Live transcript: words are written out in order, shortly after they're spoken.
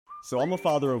So I'm a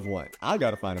father of one. I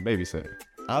gotta find a babysitter.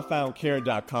 I found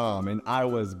Care.com and I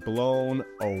was blown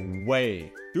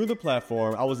away. Through the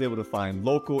platform, I was able to find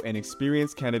local and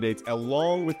experienced candidates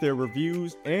along with their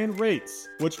reviews and rates,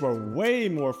 which were way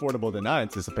more affordable than I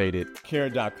anticipated.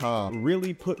 Care.com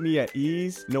really put me at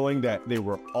ease knowing that they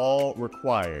were all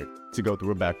required to go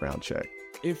through a background check.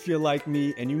 If you're like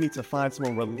me and you need to find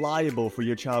someone reliable for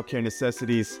your childcare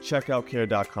necessities, check out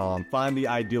Care.com. Find the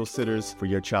ideal sitters for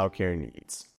your childcare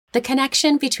needs. The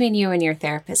connection between you and your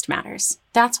therapist matters.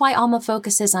 That's why Alma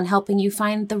focuses on helping you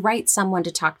find the right someone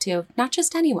to talk to, not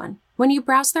just anyone. When you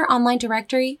browse their online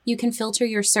directory, you can filter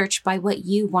your search by what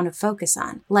you want to focus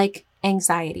on, like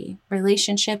anxiety,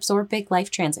 relationships, or big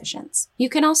life transitions. You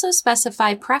can also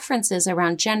specify preferences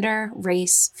around gender,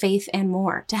 race, faith, and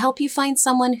more to help you find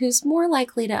someone who's more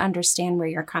likely to understand where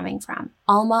you're coming from.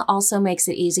 Alma also makes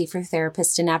it easy for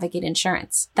therapists to navigate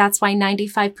insurance. That's why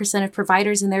 95% of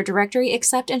providers in their directory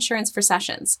accept insurance for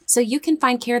sessions, so you can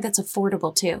find care that's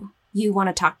affordable too. You want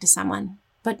to talk to someone,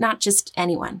 but not just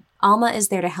anyone. Alma is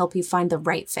there to help you find the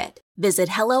right fit. Visit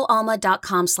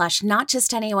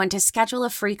helloalma.com/notjustanyone to schedule a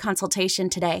free consultation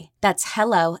today. That's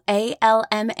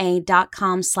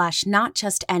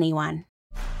helloalma.com/notjustanyone.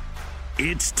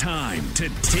 It's time to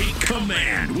take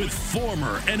command with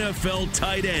former NFL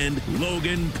tight end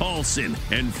Logan Paulson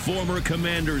and former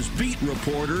Commanders beat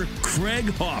reporter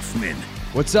Craig Hoffman.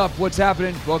 What's up? What's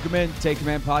happening? Welcome in. Take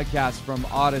Command podcast from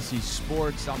Odyssey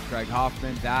Sports. I'm Craig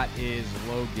Hoffman. That is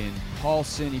Logan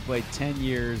Paulson. He played 10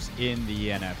 years in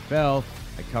the NFL.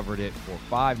 I covered it for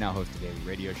 5, now host a daily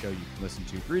radio show you can listen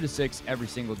to 3 to 6 every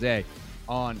single day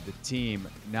on the Team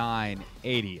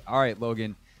 980. All right,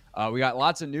 Logan, we got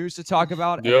lots of news to talk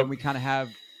about, and then we kind of have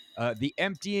the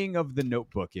emptying of the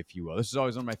notebook, if you will. This is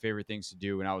always one of my favorite things to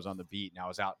do when I was on the beat and I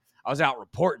was out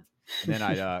reporting. And then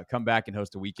I'd come back and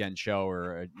host a weekend show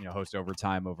or host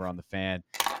overtime over on the Fan,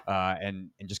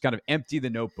 and just kind of empty the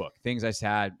notebook. Things I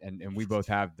had, and we both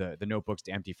have the notebooks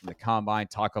to empty from the combine.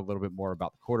 Talk a little bit more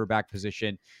about the quarterback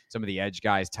position, some of the edge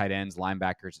guys, tight ends,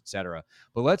 linebackers, etc.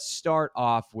 But let's start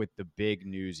off with the big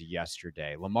news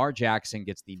yesterday. Lamar Jackson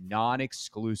gets the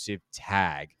non-exclusive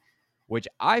tag, which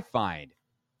I find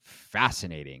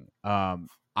fascinating. I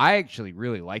actually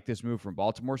really like this move from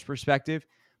Baltimore's perspective.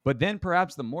 But then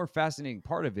perhaps the more fascinating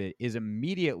part of it is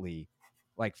immediately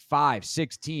like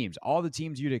 5-6 teams, all the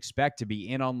teams you'd expect to be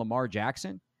in on Lamar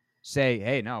Jackson, say,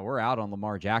 hey, no, we're out on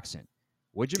Lamar Jackson.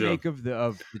 What'd you make of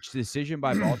the decision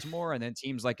by Baltimore? And then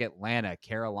teams like Atlanta,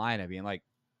 Carolina being like,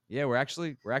 yeah, we're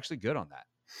actually good on that.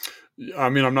 I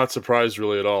mean, I'm not surprised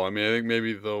really at all. I mean, I think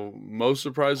maybe the most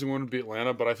surprising one would be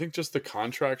Atlanta, but I think just the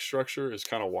contract structure is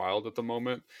kind of wild at the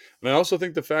moment. And I also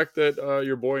think the fact that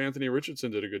your boy Anthony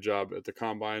Richardson did a good job at the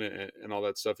combine and all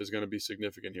that stuff is going to be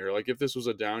significant here. Like if this was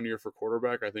a down year for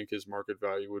quarterback, I think his market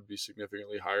value would be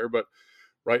significantly higher. But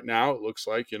right now it looks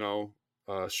like,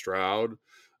 Stroud,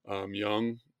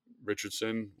 Young,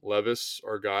 Richardson, Levis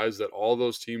are guys that all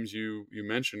those teams you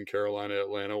mentioned, Carolina,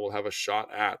 Atlanta, will have a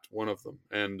shot at one of them.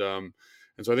 And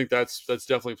so I think that's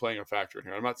definitely playing a factor in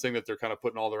here. I'm not saying that they're kind of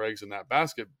putting all their eggs in that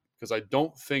basket because I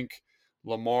don't think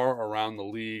Lamar around the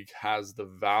league has the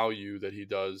value that he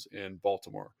does in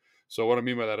Baltimore. So what I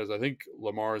mean by that is I think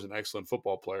Lamar is an excellent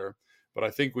football player, but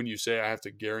I think when you say I have to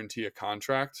guarantee a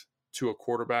contract to a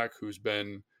quarterback who's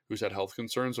had health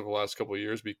concerns over the last couple of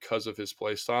years because of his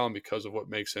play style and because of what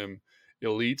makes him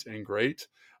elite and great.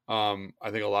 I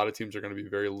think a lot of teams are going to be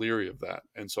very leery of that.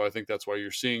 And so I think that's why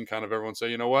you're seeing kind of everyone say,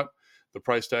 you know what, the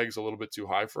price tag is a little bit too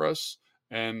high for us.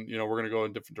 And, we're going to go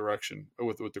in a different direction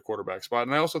with the quarterback spot.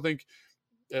 And I also think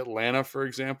Atlanta, for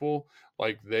example,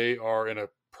 like they are in a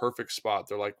perfect spot.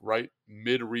 They're like right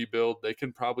mid rebuild. They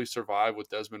can probably survive with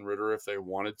Desmond Ridder if they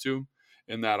wanted to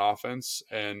in that offense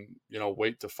and,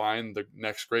 wait to find the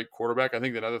next great quarterback. I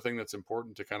think another thing that's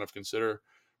important to kind of consider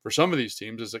for some of these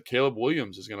teams is that Caleb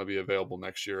Williams is going to be available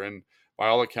next year. And by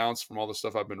all accounts, from all the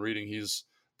stuff I've been reading, he's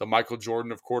the Michael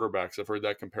Jordan of quarterbacks. I've heard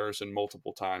that comparison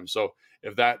multiple times. So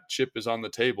if that chip is on the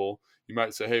table, you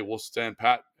might say, hey, we'll stand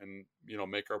pat and,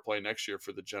 make our play next year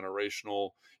for the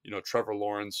generational, Trevor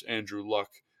Lawrence, Andrew Luck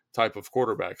type of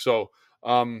quarterback. So,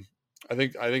 I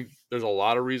think there's a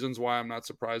lot of reasons why I'm not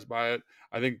surprised by it.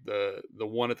 I think the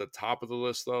one at the top of the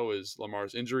list, though, is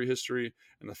Lamar's injury history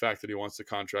and the fact that he wants the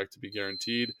contract to be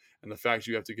guaranteed and the fact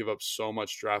you have to give up so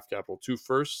much draft capital, 2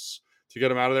 firsts to get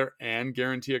him out of there and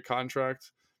guarantee a contract.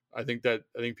 I think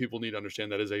people need to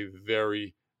understand that is a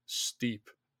very steep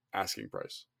asking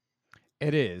price.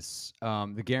 It is.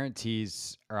 The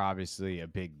guarantees are obviously a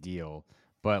big deal,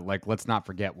 but let's not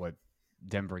forget what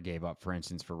Denver gave up, for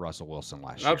instance, for Russell Wilson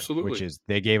last year. Absolutely. Which is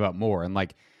they gave up more. And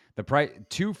The price,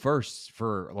 2 firsts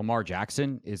for Lamar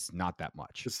Jackson is not that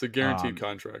much. It's the guaranteed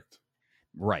contract.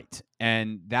 Right.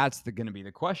 And that's going to be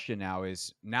the question now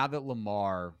is, now that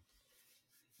Lamar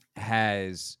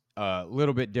has a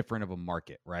little bit different of a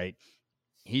market, right?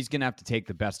 He's going to have to take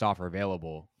the best offer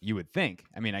available, you would think.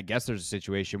 I mean, I guess there's a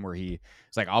situation where he's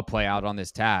like, I'll play out on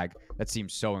this tag. That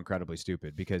seems so incredibly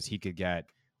stupid because he could get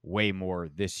way more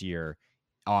this year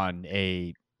on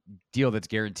a deal that's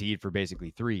guaranteed for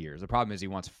basically 3 years. The problem is he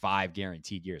wants 5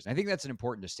 guaranteed years. And I think that's an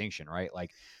important distinction, right?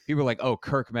 Like, people are like, oh,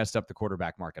 Kirk messed up the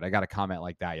quarterback market. I got a comment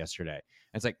like that yesterday.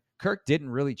 And it's like, Kirk didn't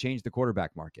really change the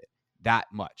quarterback market that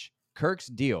much. Kirk's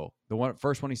deal,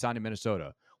 first one he signed in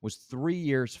Minnesota, was 3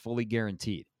 years fully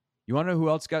guaranteed. You want to know who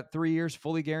else got 3 years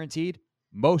fully guaranteed?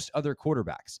 Most other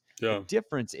quarterbacks. Yeah. The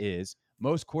difference is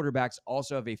most quarterbacks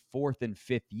also have a 4th and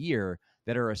 5th year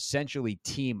that are essentially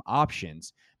team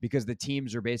options, because the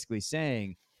teams are basically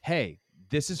saying, hey,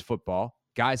 this is football.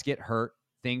 Guys get hurt.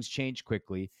 Things change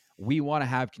quickly. We want to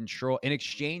have control in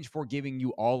exchange for giving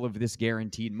you all of this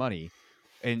guaranteed money.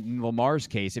 In Lamar's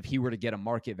case, if he were to get a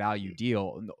market value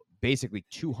deal, basically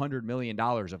 $200 million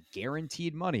of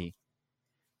guaranteed money,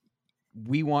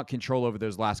 we want control over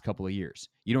those last couple of years.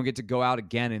 You don't get to go out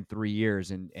again in 3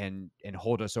 years and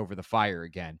hold us over the fire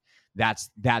again. That's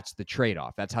the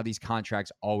trade-off. That's how these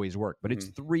contracts always work. But it's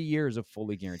 3 years of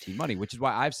fully guaranteed money, which is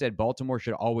why I've said Baltimore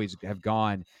should always have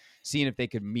gone, seeing if they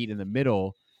could meet in the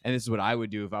middle. And this is what I would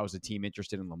do if I was a team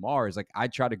interested in Lamar, is like,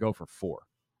 I'd try to go for 4.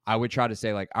 I would try to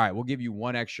say, like, all right, we'll give you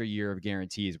 1 extra year of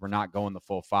guarantees. We're not going the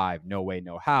full 5. No way,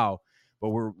 no how. But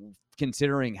we're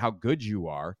considering how good you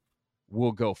are.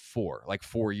 We'll go 4, like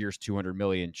 4 years, $200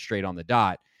 million straight on the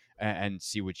dot, and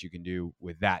see what you can do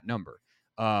with that number.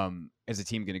 Is the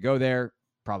team going to go there?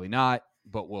 Probably not,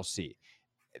 but we'll see.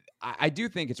 I do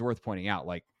think it's worth pointing out,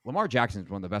 like, Lamar Jackson is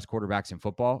one of the best quarterbacks in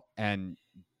football, and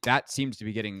that seems to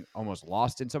be getting almost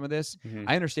lost in some of this.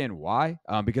 I understand why,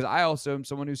 because I also am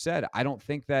someone who said I don't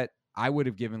think that I would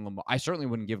have given Lamar. I certainly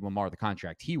wouldn't give Lamar the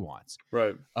contract he wants.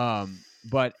 Right.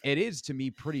 But it is, to me,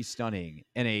 pretty stunning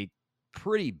in a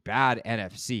pretty bad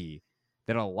NFC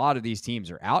that a lot of these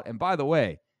teams are out. And by the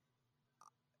way,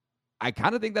 I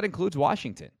kind of think that includes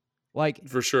Washington. Like,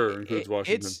 for sure includes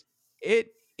Washington. It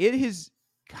is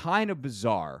kind of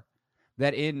bizarre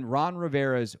that in Ron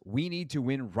Rivera's we need to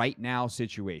win right now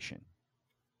situation,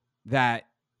 that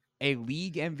a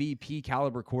league MVP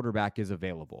caliber quarterback is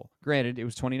available. Granted, it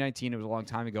was 2019. It was a long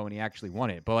time ago when he actually won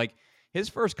it. But like, his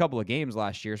first couple of games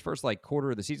last year, his first like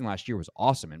quarter of the season last year was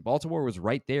awesome. And Baltimore was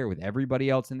right there with everybody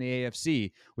else in the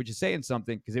AFC, which is saying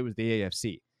something because it was the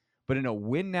AFC. But in a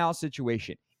win now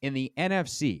situation in the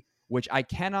NFC, which I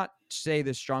cannot say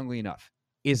this strongly enough,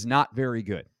 is not very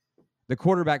good. The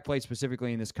quarterback play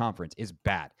specifically in this conference is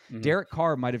bad. Derek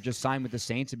Carr might have just signed with the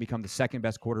Saints and become the second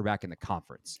best quarterback in the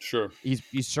conference. Sure.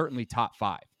 He's certainly top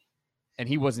 5. And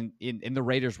he wasn't in the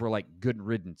Raiders were like, good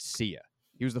riddance, see ya.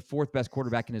 He was the 4th best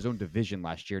quarterback in his own division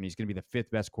last year, and he's going to be the 5th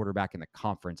best quarterback in the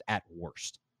conference at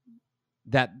worst.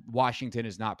 That Washington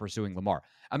is not pursuing Lamar.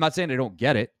 I'm not saying I don't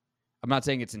get it. I'm not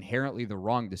saying it's inherently the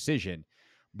wrong decision,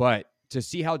 but to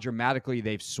see how dramatically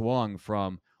they've swung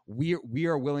from we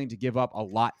are willing to give up a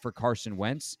lot for Carson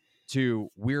Wentz to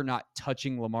we're not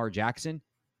touching Lamar Jackson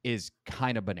is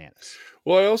kind of bananas.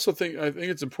 Well, I think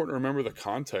it's important to remember the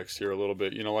context here a little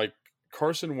bit. You know, like,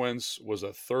 Carson Wentz was a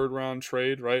 3rd round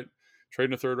trade, right?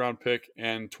 Trading a 3rd round pick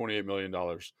and $28 million.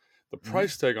 The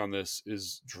price tag on this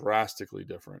is drastically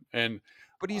different.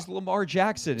 But he's Lamar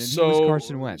Jackson and he was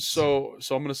Carson Wentz. So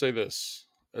I'm going to say this.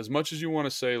 As much as you want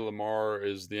to say Lamar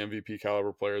is the MVP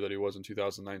caliber player that he was in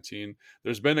 2019,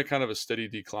 there's been a kind of a steady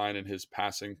decline in his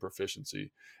passing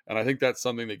proficiency. And I think that's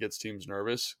something that gets teams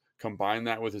nervous. Combine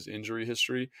that with his injury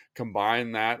history,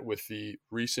 combine that with the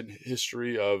recent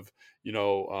history of,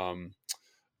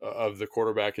 of the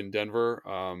quarterback in Denver,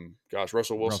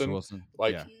 Russell Wilson.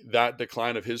 That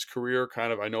decline of his career,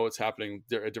 kind of, I know it's happening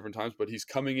at different times, but he's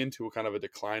coming into a kind of a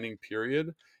declining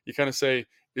period. You kind of say,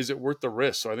 is it worth the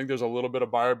risk? So I think there's a little bit of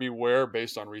buyer beware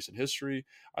based on recent history.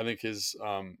 I think his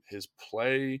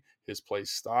play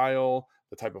style,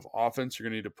 the type of offense you're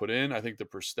going to need to put in, I think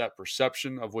that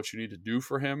perception of what you need to do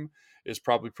for him is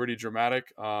probably pretty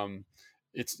dramatic.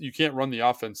 You can't run the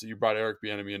offense that you brought Eric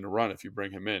Bieniemy in to run if you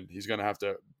bring him in. He's going to have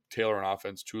to tailor an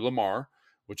offense to Lamar,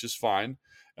 which is fine.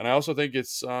 And I also think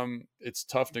it's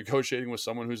tough negotiating with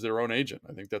someone who's their own agent.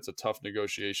 I think that's a tough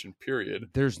negotiation period.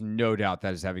 There's no doubt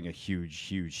that is having a huge,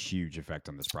 huge, huge effect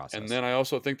on this process. And then I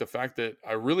also think the fact that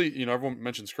everyone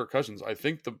mentions Kirk Cousins. I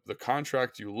think the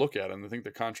contract you look at, and I think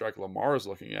the contract Lamar is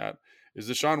looking at, is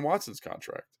Deshaun Watson's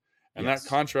contract. And that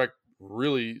contract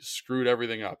really screwed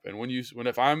everything up. And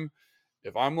if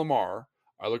I'm Lamar,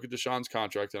 I look at Deshaun's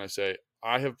contract and I say,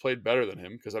 I have played better than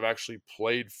him because I've actually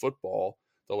played football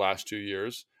the last 2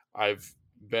 years. I've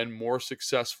been more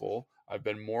successful. I've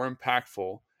been more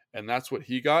impactful. And that's what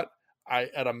he got. I,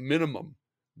 at a minimum,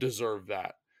 deserve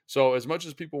that. So as much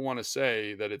as people want to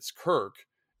say that it's Kirk,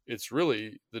 it's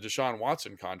really the Deshaun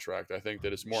Watson contract, I think,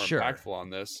 that is more Sure. impactful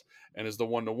on this and is the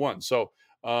one-to-one. So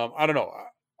I don't know.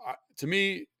 To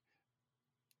me,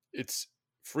 it's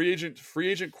free agent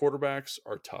quarterbacks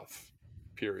are tough,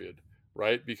 period.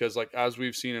 Right? Because like as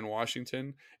we've seen in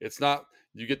Washington, it's not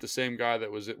you get the same guy that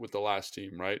was it with the last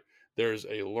team, right? There's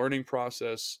a learning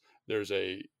process. There's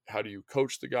a how do you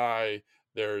coach the guy?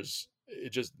 There's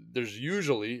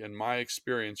usually, in my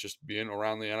experience, just being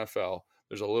around the NFL,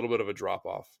 there's a little bit of a drop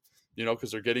off,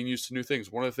 because they're getting used to new things.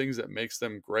 One of the things that makes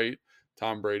them great,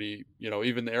 Tom Brady,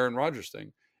 even the Aaron Rodgers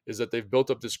thing, is that they've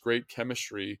built up this great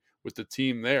chemistry with the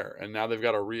team there, and now they've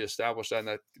got to reestablish that,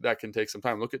 and that can take some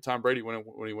time. Look at Tom Brady when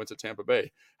he went to Tampa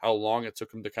Bay, how long it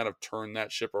took him to kind of turn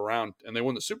that ship around, and they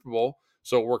won the Super Bowl,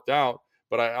 so it worked out.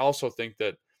 But I also think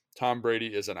that Tom Brady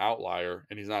is an outlier,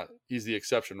 and he's the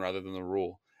exception rather than the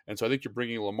rule. And so I think you're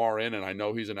bringing Lamar in, and I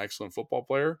know he's an excellent football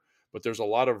player, but there's a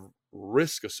lot of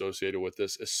risk associated with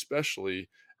this, especially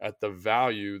at the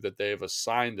value that they have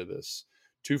assigned to this.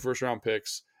 2 first-round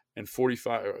picks and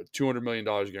 $200 million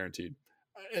guaranteed.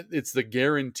 It's the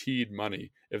guaranteed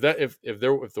money. If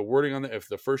the wording on if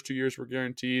the first 2 years were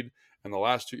guaranteed and the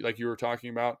last 2, like you were talking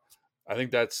about, I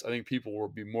think people will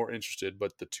be more interested.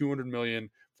 But the $200 million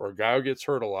for a guy who gets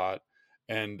hurt a lot,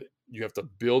 and you have to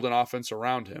build an offense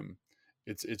around him,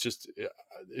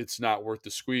 it's not worth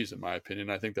the squeeze, in my opinion.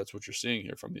 I think that's what you're seeing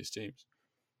here from these teams.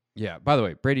 Yeah. By the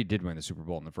way, Brady did win the Super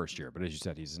Bowl in the first year, but as you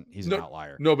said, he's an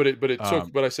outlier. No, but it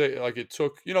took. But I say it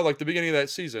took. Like the beginning of that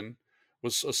season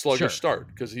was a sluggish start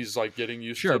because he's like getting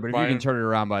used to. Sure, but if you can turn it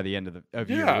around by the end of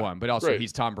year one, but also great.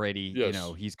 He's Tom Brady.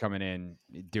 Yes. He's coming in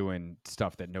doing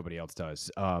stuff that nobody else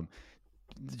does.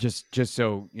 Just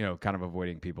so kind of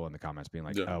avoiding people in the comments being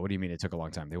like, "What do you mean it took a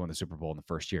long time? They won the Super Bowl in the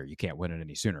first year. You can't win it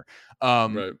any sooner."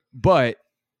 Right. But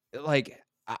like,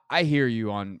 I hear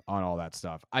you on all that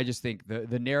stuff. I just think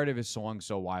the narrative is swung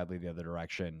so wildly the other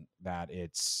direction that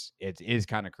it is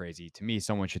kind of crazy. To me,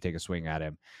 someone should take a swing at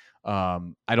him.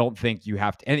 I don't think you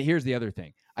have to. And here's the other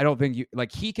thing. I don't think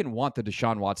he can want the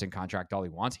Deshaun Watson contract all he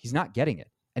wants. He's not getting it.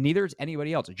 And neither is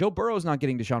anybody else. Joe Burrow's not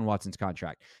getting Deshaun Watson's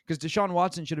contract because Deshaun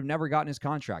Watson should have never gotten his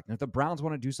contract. And if the Browns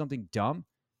want to do something dumb,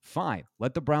 fine.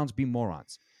 Let the Browns be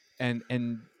morons. And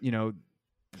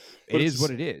it is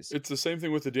what it is. It's the same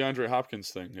thing with the DeAndre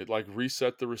Hopkins thing. It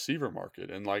reset the receiver market,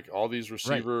 and all these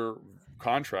receiver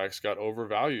contracts got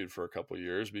overvalued for a couple of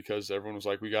years because everyone was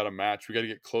like, we got to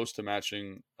get close to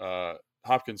matching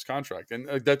Hopkins' contract, and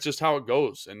that's just how it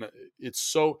goes. And it's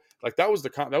so that was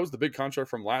the big contract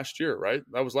from last year, right?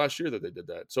 That was last year that they did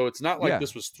that. So it's not like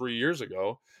this was 3 years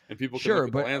ago, and people can look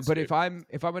at the landscape. But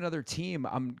if I'm another team,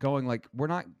 I'm going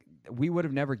we would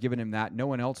have never given him that. No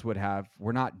one else would have.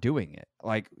 We're not doing it.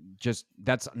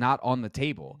 That's not on the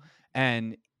table.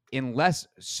 And unless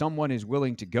someone is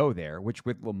willing to go there, which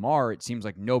with Lamar, it seems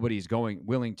like nobody's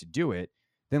willing to do it,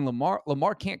 then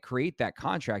Lamar can't create that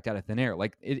contract out of thin air.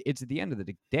 It's at the end of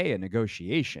the day a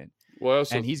negotiation. Well,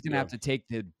 and he's going to have to take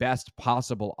the best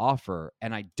possible offer.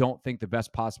 And I don't think the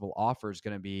best possible offer is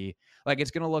going to be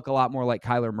it's going to look a lot more like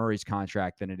Kyler Murray's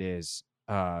contract than it is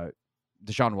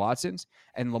Deshaun Watson's,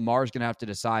 and Lamar's going to have to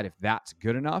decide if that's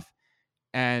good enough.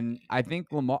 And I think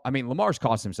Lamar's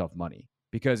cost himself money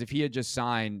because if he had just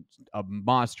signed a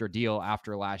monster deal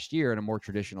after last year in a more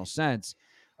traditional sense,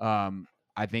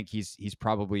 I think he's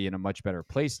probably in a much better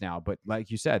place now. But like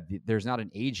you said, there's not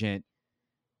an agent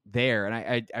there.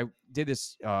 And I did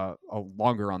this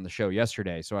longer on the show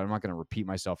yesterday, so I'm not going to repeat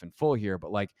myself in full here,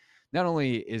 but not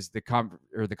only is the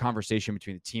conversation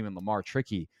between the team and Lamar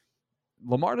tricky,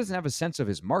 Lamar doesn't have a sense of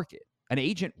his market. An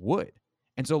agent would.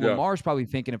 And so Lamar's probably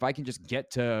thinking, if I can just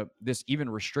get to this even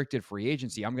restricted free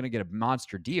agency, I'm going to get a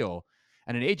monster deal.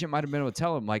 And an agent might have been able to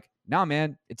tell him, nah,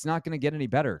 man, it's not going to get any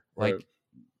better. Right.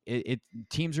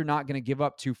 Teams are not going to give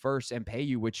up 2 firsts and pay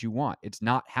you what you want. It's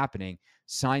not happening.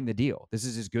 Sign the deal. This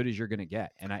is as good as you're going to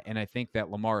get. And I think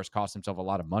that Lamar has cost himself a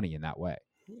lot of money in that way.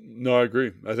 No, I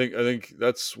agree. I think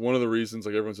that's one of the reasons,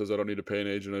 everyone says, I don't need to pay an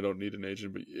agent. I don't need an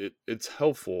agent, but it's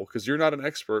helpful because you're not an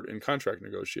expert in contract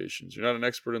negotiations. You're not an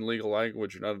expert in legal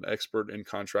language. You're not an expert in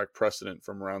contract precedent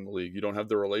from around the league. You don't have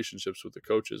the relationships with the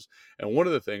coaches. And one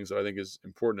of the things that I think is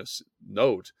important to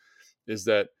note is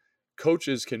that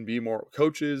coaches,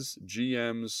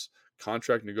 GMs,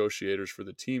 contract negotiators for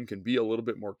the team can be a little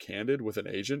bit more candid with an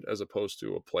agent as opposed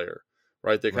to a player,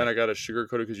 right? They kind of got to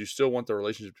sugarcoat it because you still want the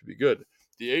relationship to be good.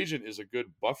 The agent is a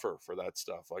good buffer for that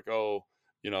stuff.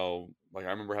 like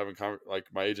I remember having like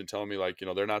my agent telling me like,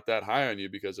 they're not that high on you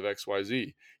because of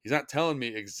XYZ. He's not telling me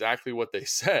exactly what they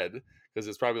said, because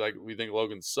it's probably like, we think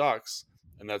Logan sucks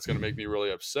and that's going to make me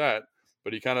really upset.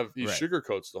 But he Right.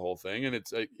 sugarcoats the whole thing, and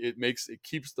it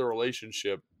keeps the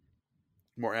relationship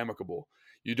more amicable.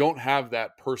 You don't have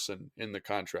that person in the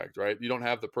contract, right? You don't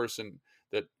have the person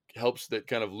that that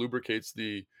kind of lubricates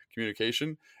the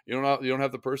communication. You don't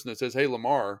have the person that says, "Hey,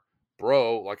 Lamar,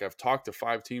 bro, like I've talked to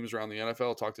 5 teams around the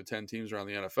NFL, talked to 10 teams around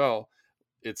the NFL.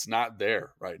 It's not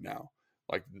there right now.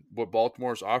 Like what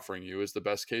Baltimore's offering you is the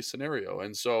best case scenario."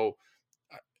 And so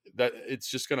that it's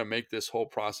just going to make this whole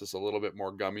process a little bit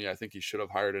more gummy. I think he should have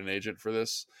hired an agent for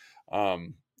this.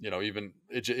 Even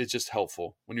it's just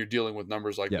helpful when you're dealing with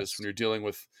numbers like this, Yes. when you're dealing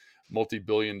with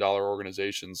multi-billion-dollar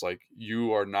organizations. Like,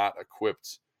 you are not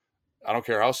equipped, I don't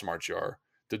care how smart you are,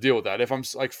 to deal with that. If I'm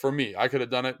like, for me, I could have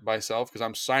done it myself, because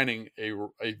I'm signing a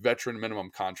veteran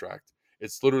minimum contract.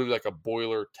 It's literally like a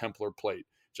boiler Templar plate.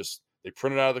 Just, they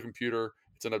print it out of the computer.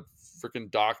 It's in a freaking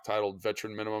doc titled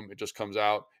veteran minimum. It just comes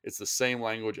out. It's the same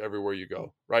language everywhere you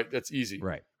go, right? That's easy.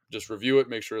 Right. Just review it,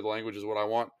 make sure the language is what I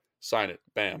want, sign it,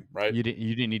 bam, right? You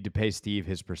didn't need to pay Steve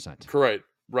his percent. Correct.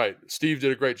 Right. Steve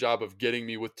did a great job of getting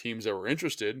me with teams that were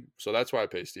interested, so that's why I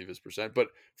pay Steve his percent. But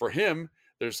for him,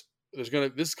 this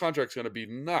contract's gonna be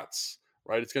nuts,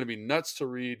 right? It's gonna be nuts to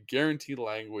read, guaranteed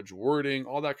language, wording,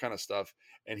 all that kind of stuff,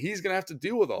 and he's gonna have to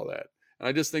deal with all that. And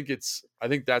I just think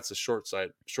that's a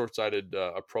short-sighted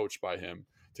approach by him,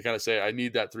 to kind of say, I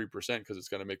need that 3% because it's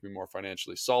going to make me more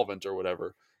financially solvent or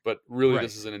whatever. But really, Right.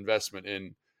 this is an investment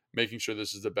in making sure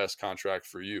this is the best contract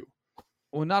for you.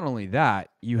 Well, not only that,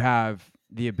 you have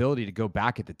the ability to go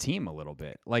back at the team a little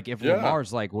bit. Like if Yeah.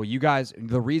 Lamar's like, well, you guys,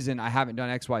 the reason I haven't done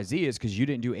XYZ is because you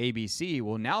didn't do ABC.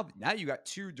 Well, now you got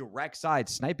 2 direct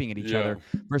sides sniping at each other,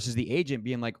 versus the agent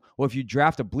being like, well, if you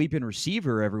draft a bleeping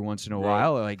receiver every once in a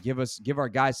while, like give our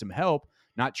guys some help,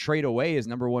 not trade away his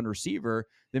number 1 receiver,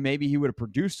 then maybe he would have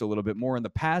produced a little bit more in the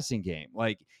passing game.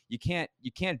 Like you can't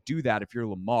do that if you're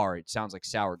Lamar. It sounds like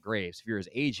sour grapes. If you're his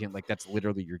agent, like that's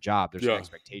literally your job. There's an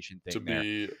expectation thing to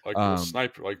be there. like a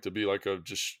sniper, like to be like a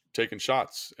just taking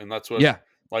shots, and that's what. Yeah,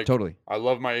 like totally. I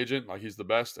love my agent. Like, he's the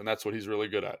best, and that's what he's really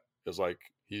good at. Is like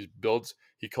he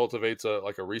cultivates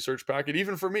a research packet.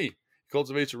 Even for me, he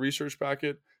cultivates a research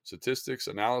packet, statistics,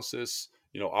 analysis,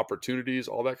 opportunities,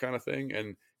 all that kind of thing,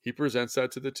 and he presents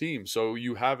that to the team. So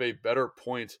you have a better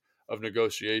point of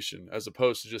negotiation, as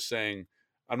opposed to just saying,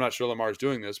 I'm not sure Lamar's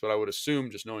doing this, but I would assume,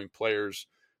 just knowing players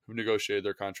who've negotiated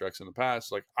their contracts in the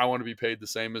past, like, I want to be paid the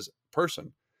same as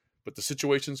person. But the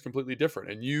situation is completely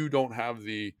different, and you don't have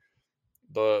the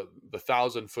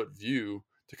 1,000-foot view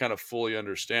to kind of fully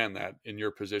understand that in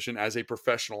your position as a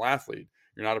professional athlete.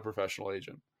 You're not a professional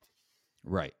agent.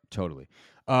 Right, totally.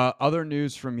 Other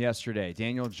news from yesterday: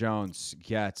 Daniel Jones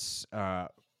gets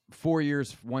 4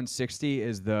 years, 160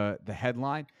 is the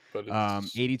headline. But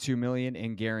 82 million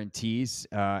in guarantees.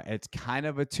 It's kind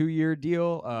of a 2-year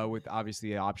deal with obviously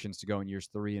the options to go in years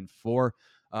 3 and 4.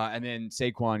 And then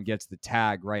Saquon gets the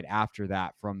tag right after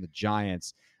that from the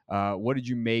Giants. What did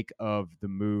you make of the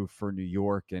move for New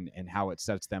York and how it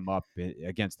sets them up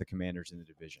against the Commanders in the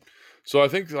division? So I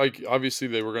think, like, obviously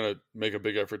they were going to make a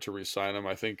big effort to re-sign him.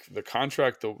 I think the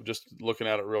contract, just looking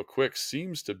at it real quick,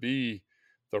 seems to be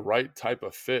the right type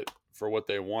of fit for what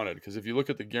they wanted. Because if you look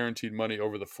at the guaranteed money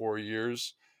over the 4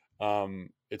 years,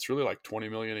 it's really like $20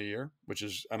 million a year,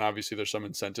 and obviously there's some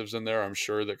incentives in there, I'm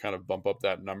sure, that kind of bump up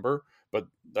that number. But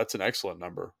that's an excellent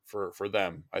number for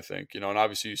them, I think. And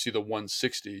obviously you see the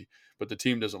 160, but the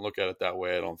team doesn't look at it that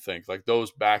way, I don't think. Like,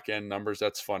 those back end numbers,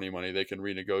 that's funny money. They can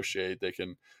renegotiate, they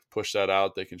can push that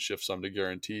out, they can shift some to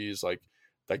guarantees. Like,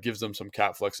 that gives them some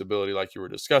cap flexibility, like you were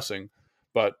discussing.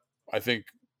 But I think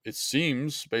it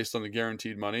seems, based on the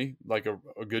guaranteed money, like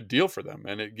a good deal for them.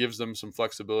 And it gives them some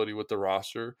flexibility with the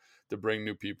roster to bring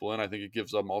new people in. I think it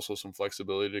gives them also some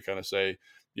flexibility to kind of say,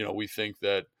 we think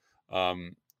that,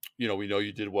 we know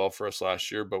you did well for us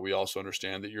last year, but we also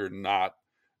understand that you're not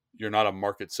a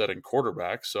market setting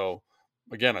quarterback. So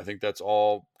again, I think that's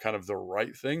all kind of the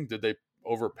right thing. Did they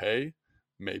overpay?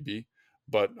 Maybe.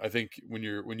 But I think when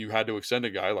you had to extend a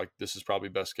guy, like, this is probably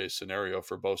best case scenario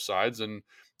for both sides. And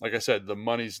like I said,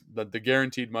 the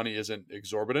guaranteed money isn't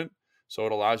exorbitant, so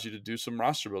it allows you to do some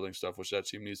roster building stuff, which that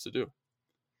team needs to do.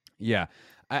 Yeah,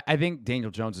 I think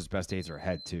Daniel Jones' best days are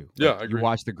ahead too. Yeah, I agree. You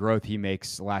watch the growth he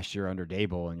makes last year under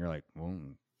Dable, and you're like, well,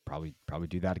 probably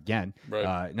do that again.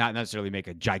 Right. Not necessarily make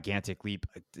a gigantic leap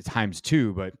times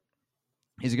 2, but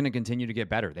he's going to continue to get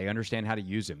better. They understand how to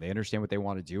use him. They understand what they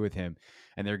want to do with him.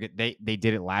 And they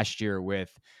did it last year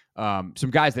with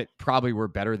some guys that probably were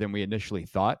better than we initially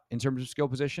thought in terms of skill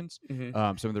positions,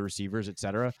 some of the receivers, et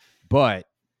cetera. But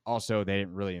also they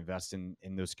didn't really invest in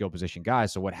those skill position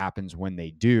guys. So what happens when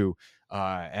they do?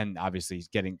 And obviously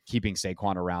keeping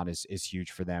Saquon around is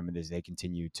huge for them. And as they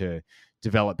continue to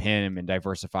develop him and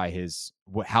diversify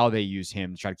how they use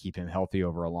him to try to keep him healthy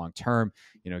over a long term,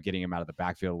 getting him out of the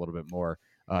backfield a little bit more,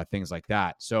 things like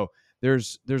that. So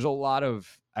there's a lot of,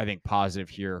 I think, positive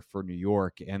here for New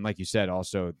York. And like you said,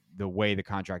 also the way the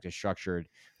contract is structured,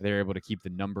 they're able to keep the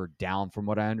number down from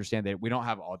what I understand. That we don't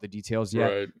have all the details yet,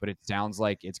 Right. but it sounds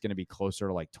like it's going to be closer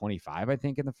to like 25, I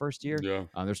think, in the first year. Yeah.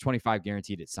 There's 25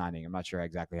 guaranteed at signing. I'm not sure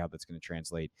exactly how that's going to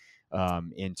translate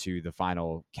into the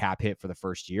final cap hit for the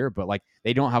first year, but like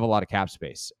they don't have a lot of cap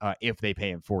space if they pay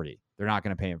him 40. They're not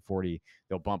going to pay him 40.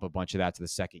 They'll bump a bunch of that to the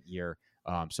second year.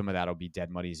 Some of that will be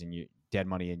dead money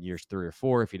in years 3 or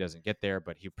 4 if he doesn't get there,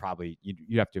 but he probably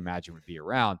you'd have to imagine would be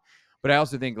around. But I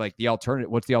also think like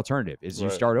what's the alternative is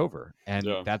you start over, and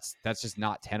that's just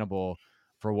not tenable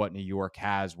for what New York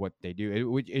has, what they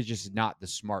do. It's just not the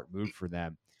smart move for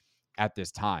them at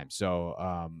this time.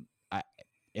 So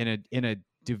in a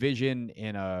division,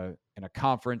 in a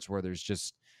conference where there's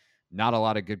just not a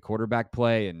lot of good quarterback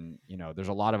play, and there's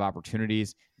a lot of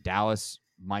opportunities. Dallas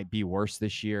might be worse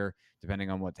this year,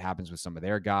 depending on what happens with some of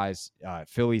their guys.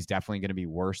 Philly's definitely going to be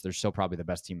worse. They're still probably the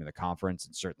best team in the conference,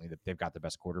 and certainly they've got the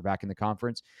best quarterback in the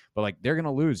conference. But like they're going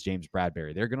to lose James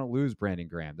Bradbury. They're going to lose Brandon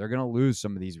Graham. They're going to lose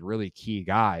some of these really key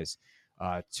guys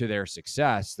to their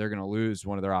success. They're going to lose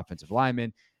one of their offensive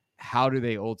linemen. How do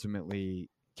they ultimately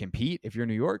compete if you're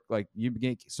New York? Like you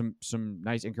get some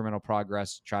nice incremental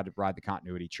progress, try to ride the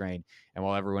continuity train, and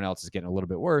while everyone else is getting a little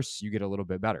bit worse, you get a little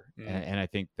bit better. And I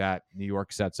think that New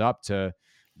York sets up to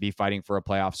be fighting for a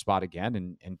playoff spot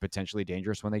again and potentially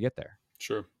dangerous when they get there.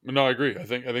 Sure. No, I agree. I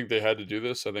think they had to do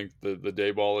this. I think the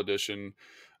day ball edition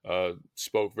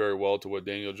spoke very well to what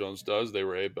Daniel Jones does. They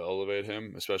were able to elevate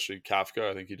him, especially Kafka.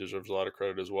 I think he deserves a lot of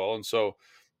credit as well. And so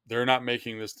they're not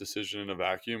making this decision in a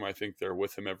vacuum. I think they're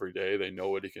with him every day. They know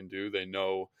what he can do. They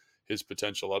know his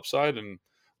potential upside. And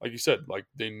like you said, like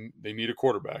they need a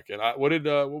quarterback. And what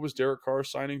was Derek Carr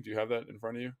signing? Do you have that in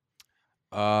front of you?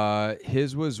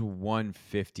 His was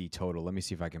 150 total. Let me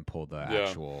see if I can pull the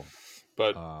actual.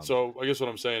 But so I guess what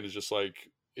I'm saying is just like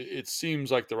it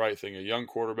seems like the right thing. A young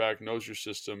quarterback, knows your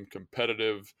system,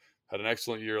 competitive, had an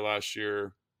excellent year last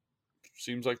year.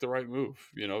 Seems like the right move.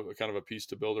 Kind of a piece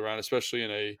to build around, especially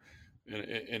in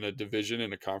a division,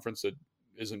 in a conference that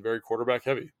isn't very quarterback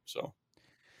heavy. So.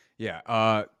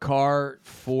 Yeah, Carr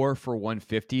 4 for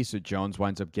 150, so Jones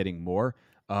winds up getting more.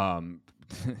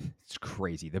 It's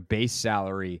crazy. The base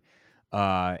salary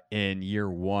in year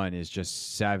 1 is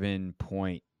just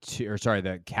 7.2, or sorry,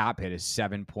 the cap hit is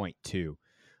 7.2,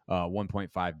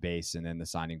 1.5 base, and then the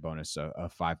signing bonus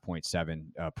of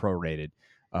 5.7 prorated.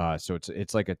 So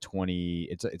it's like it's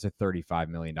a $35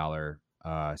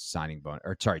 million signing bonus,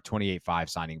 or sorry, 28.5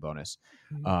 signing bonus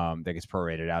that gets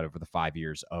prorated out over the 5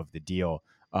 years of the deal.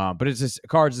 But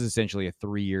Cards is essentially a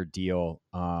 3-year deal,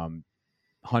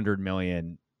 $100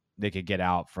 million. They could get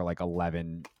out for like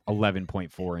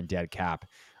 11.4 in dead cap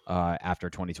after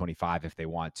 2025 if they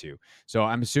want to. So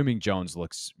I'm assuming Jones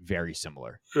looks very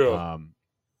similar. Yeah.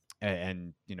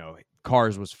 And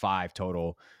Carr's was 5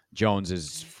 total. Jones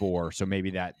is 4. So maybe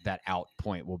that out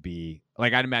point will be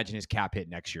like, I'd imagine his cap hit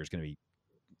next year is going to be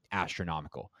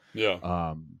astronomical.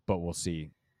 Yeah. But we'll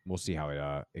see. We'll see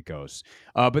how it goes.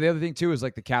 But the other thing too is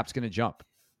like the cap's going to jump.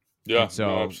 Yeah. And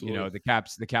so, absolutely. the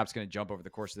cap's going to jump over the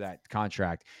course of that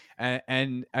contract.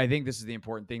 And I think this is the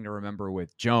important thing to remember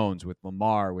with Jones, with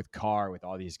Lamar, with Carr, with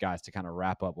all these guys to kind of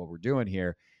wrap up what we're doing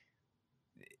here.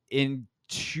 In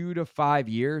 2 to 5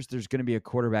 years, there's going to be a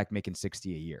quarterback making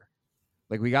 60 a year.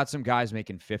 Like we got some guys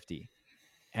making 50.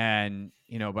 And,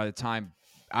 by the time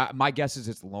my guess is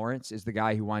it's Lawrence is the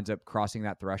guy who winds up crossing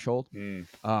that threshold.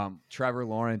 Trevor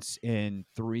Lawrence in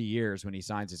 3 years when he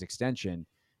signs his extension,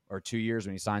 or 2 years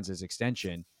when he signs his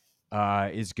extension,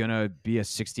 is going to be a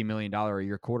 $60 million a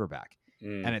year quarterback.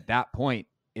 And at that point,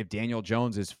 if Daniel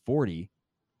Jones is 40,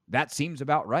 that seems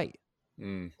about right.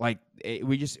 Like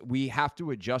we have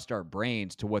to adjust our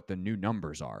brains to what the new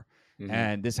numbers are.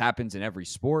 And this happens in every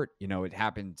sport. It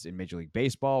happens in Major League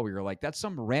Baseball where you're like, that's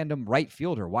some random right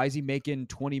fielder. Why is he making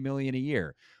 $20 million a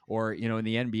year? Or, in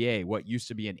the NBA, what used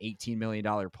to be an $18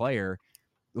 million player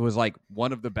was like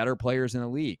one of the better players in the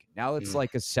league. Now it's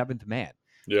like a 7th man.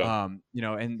 Yeah.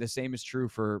 And the same is true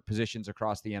for positions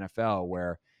across the NFL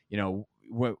where,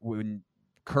 when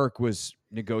Kirk was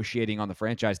negotiating on the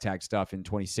franchise tag stuff in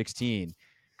 2016,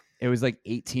 it was like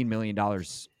 $18 million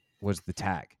was the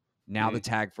tag. Now the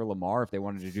tag for Lamar, if they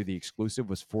wanted to do the exclusive,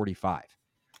 was 45.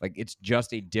 Like, it's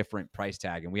just a different price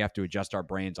tag, and we have to adjust our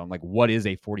brains on like what is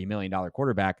a $40 million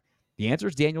quarterback. The answer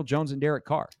is Daniel Jones and Derek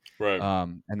Carr. Right.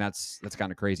 And that's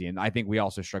kind of crazy. And I think we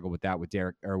also struggled with that with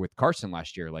with Carson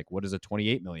last year. Like, what is a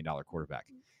 $28 million quarterback?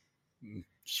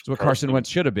 So what Carson Wentz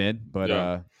should have been, but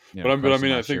but I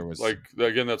mean, I think like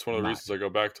again, that's one of the reasons I go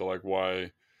back to like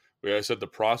why I said the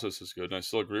process is good, and I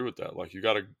still agree with that. Like, you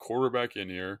got a quarterback in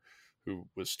here who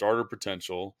with starter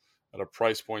potential at a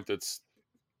price point that's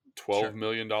 $12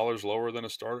 million lower than a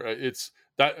starter. It's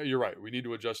that you're right. We need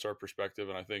to adjust our perspective,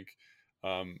 and I think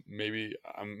maybe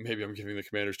I'm giving the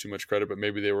Commanders too much credit, but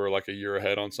maybe they were like a year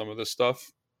ahead on some of this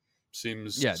stuff.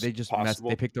 Seems they just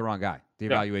they picked the wrong guy. The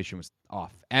evaluation was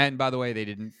off. And by the way, they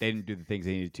didn't do the things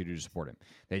they needed to do to support him.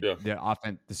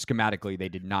 Schematically, they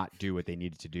did not do what they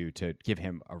needed to do to give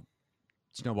him a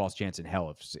snowball's chance in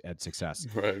hell at success.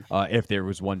 Right. If there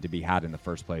was one to be had in the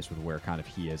first place with where kind of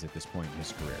he is at this point in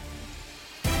his career.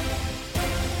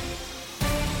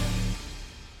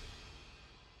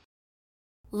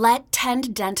 Let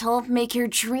Tend Dental make your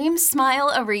dream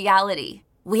smile a reality.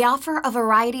 We offer a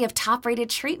variety of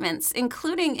top-rated treatments,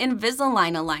 including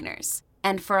Invisalign aligners.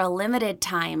 And for a limited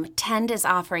time, Tend is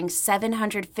offering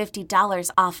 $750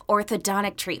 off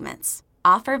orthodontic treatments.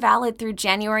 Offer valid through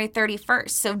January 31st,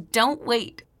 so don't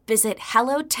wait. Visit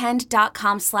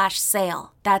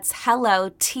hellotend.com/sale. That's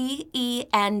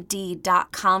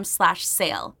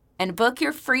hellotend.com/sale. And book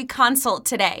your free consult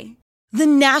today. The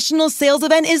national sales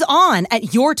event is on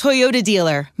at your Toyota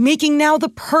dealer, making now the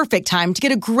perfect time to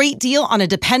get a great deal on a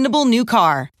dependable new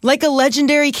car. Like a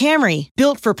legendary Camry,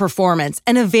 built for performance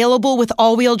and available with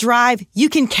all-wheel drive, you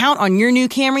can count on your new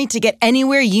Camry to get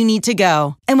anywhere you need to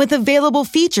go. And with available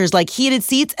features like heated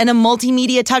seats and a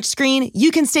multimedia touchscreen,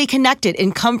 you can stay connected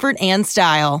in comfort and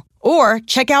style. Or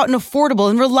check out an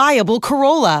affordable and reliable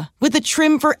Corolla with a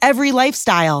trim for every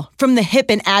lifestyle. From the hip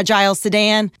and agile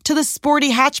sedan to the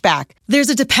sporty hatchback, there's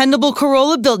a dependable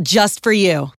Corolla built just for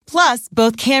you. Plus,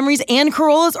 both Camrys and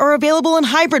Corollas are available in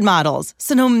hybrid models,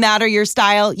 so no matter your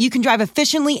style, you can drive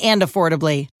efficiently and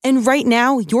affordably. And right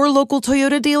now, your local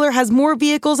Toyota dealer has more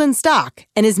vehicles in stock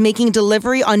and is making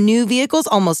delivery on new vehicles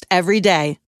almost every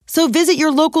day. So visit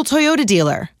your local Toyota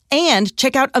dealer. And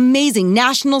check out amazing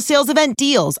national sales event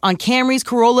deals on Camrys,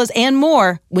 Corollas, and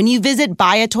more when you visit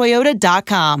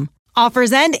buyatoyota.com.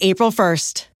 Offers end April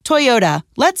 1st. Toyota,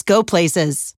 let's go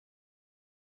places.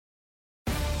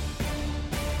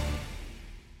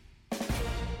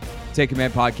 Take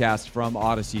Command podcast from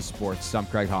Odyssey Sports. I'm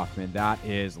Craig Hoffman. That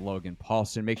is Logan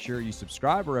Paulson. Make sure you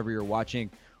subscribe wherever you're watching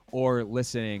or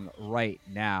listening right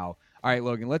now. All right,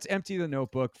 Logan, let's empty the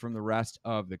notebook from the rest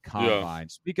of the combine.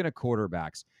 Speaking of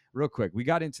quarterbacks, real quick, we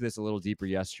got into this a little deeper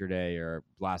yesterday or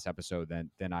last episode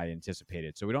than I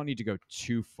anticipated, so we don't need to go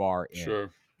too far in. Sure.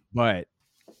 But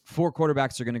 4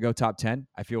 quarterbacks are going to go top 10.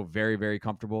 I feel very, very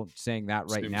comfortable saying that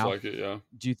right Seems now. like it, yeah.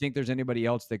 Do you think there's anybody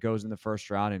else that goes in the first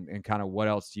round, and kind of what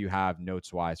else do you have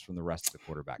notes-wise from the rest of the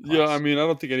quarterback class? Yeah, I mean, I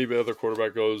don't think any other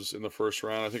quarterback goes in the first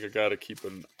round. I think a guy to keep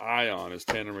an eye on is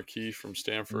Tanner McKee from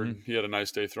Stanford. Mm-hmm. He had a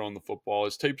nice day throwing the football.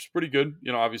 His tape's pretty good.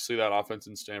 You know, obviously that offense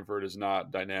in Stanford is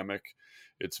not dynamic.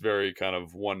 It's very kind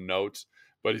of one note.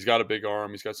 But he's got a big arm.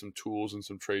 He's got some tools and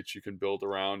some traits you can build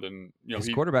around. And you know, his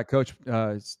quarterback coach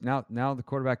is now the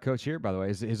quarterback coach here, by the way,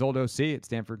 is his old OC at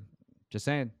Stanford. Just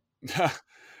saying.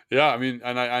 Yeah, I mean,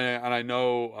 and I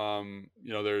know,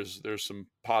 you know, there's some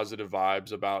positive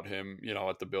vibes about him, you know,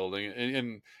 at the building,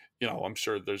 and you know, I'm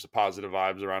sure there's a positive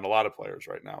vibes around a lot of players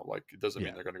right now. Like, it doesn't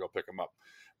mean they're going to go pick him up,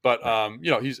 but you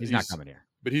know, he's not coming here.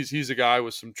 But he's a guy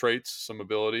with some traits, some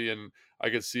ability, and I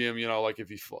could see him, you know, like if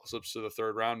he slips to the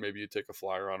third round, maybe you take a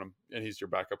flyer on him, and he's your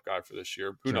backup guy for this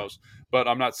year. Who knows? But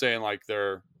I'm not saying like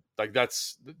they're like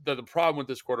that's the problem with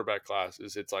this quarterback class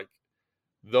is it's like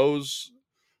those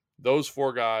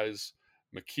 4 guys,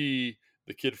 McKee,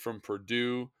 the kid from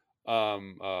Purdue,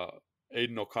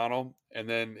 Aiden O'Connell, and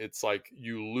then it's like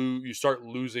you start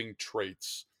losing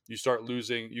traits. You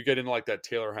get into like that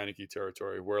Taylor Heineke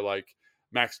territory where like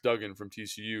Max Duggan from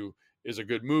TCU is a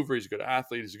good mover. He's a good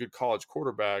athlete. He's a good college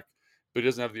quarterback, but he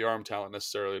doesn't have the arm talent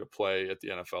necessarily to play at the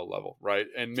NFL level, right?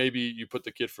 And maybe you put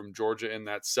the kid from Georgia in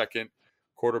that second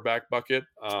quarterback bucket.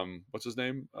 What's his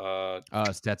name?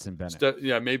 Stetson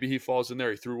Bennett. Maybe he falls in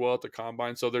there. He threw well at the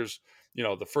combine. So there's, you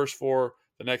know, the first 4,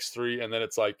 the next 3, and then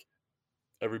it's like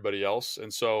everybody else.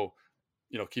 And so,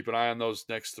 you know, keep an eye on those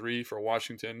next 3 for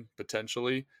Washington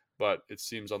potentially, but it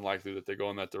seems unlikely that they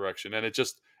go in that direction. And it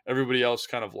just, everybody else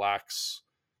kind of lacks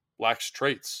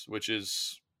traits, which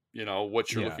is, you know,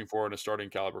 what you're looking for in a starting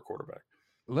caliber quarterback.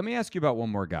 Let me ask you about one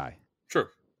more guy. Sure.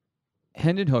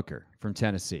 Hendon Hooker from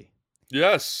Tennessee.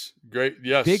 Yes. Great.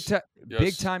 Yes.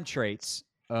 Big time traits.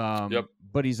 Yep.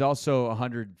 But he's also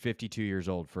 152 years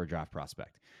old for a draft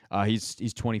prospect.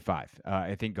 He's 25.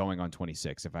 I think going on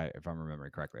 26 if I'm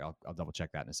remembering correctly. I'll double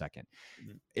check that in a second.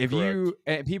 If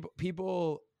Correct. you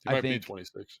people He might I think be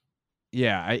 26.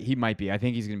 Yeah, he might be. I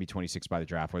think he's going to be 26 by the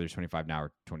draft, whether he's 25 now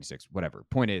or 26, whatever.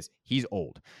 Point is, he's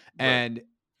old. Right. And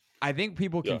I think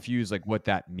people confuse like what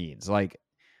that means. Like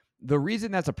the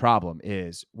reason that's a problem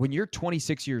is when you're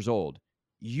 26 years old,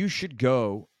 you should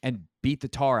go and beat the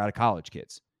tar out of college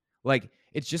kids. Like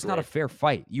it's just not a fair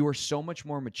fight. You are so much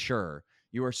more mature.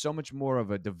 You are so much more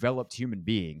of a developed human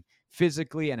being,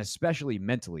 physically and especially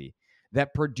mentally,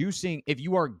 that producing, if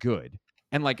you are good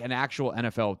and like an actual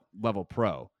NFL level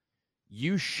pro,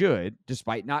 you should,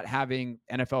 despite not having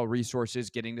NFL resources,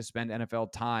 getting to spend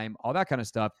NFL time, all that kind of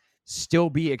stuff, still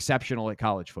be exceptional at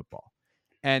college football.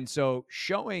 And so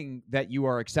showing that you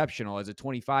are exceptional as a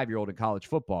 25-year-old in college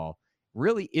football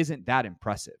really isn't that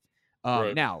impressive.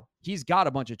 Now, he's got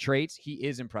a bunch of traits. He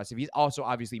is impressive. He's also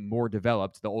obviously more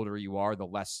developed. The older you are, the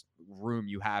less room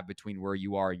you have between where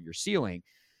you are and your ceiling.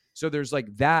 So there's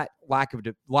like that lack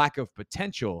of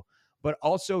potential. But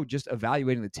also just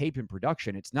evaluating the tape in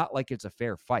production, it's not like it's a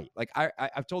fair fight. Like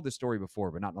I've told this story before,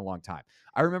 but not in a long time.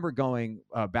 I remember going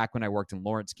back when I worked in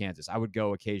Lawrence, Kansas. I would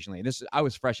go occasionally, and I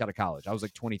was fresh out of college. I was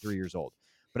like 23 years old.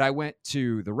 But I went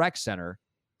to the rec center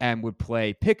and would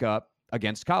play pickup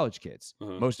against college kids,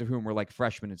 most of whom were like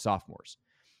freshmen and sophomores.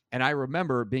 And I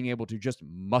remember being able to just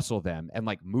muscle them and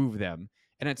like move them.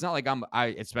 And it's not like I,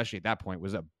 especially at that point,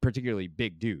 was a particularly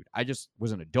big dude. I just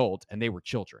was an adult and they were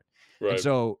children. Right. And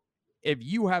so if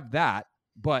you have that,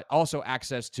 but also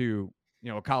access to,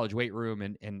 a college weight room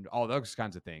and all those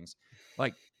kinds of things,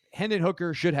 like Hendon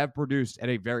Hooker should have produced at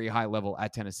a very high level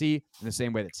at Tennessee in the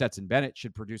same way that Stetson Bennett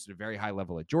should produce at a very high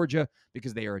level at Georgia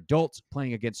because they are adults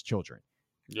playing against children.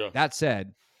 Yeah. That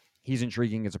said, he's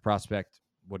intriguing as a prospect.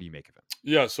 What do you make of him?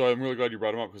 Yeah, so I'm really glad you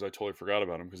brought him up because I totally forgot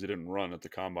about him because he didn't run at the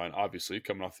combine, obviously,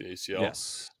 coming off the ACL.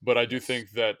 Yes. But I do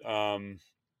think that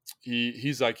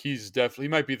he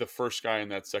might be the first guy in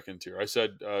that second tier. I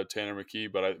said Tanner McKee,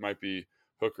 but it might be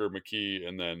Hooker, McKee,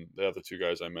 and then the other two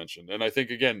guys I mentioned. And I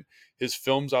think, again, his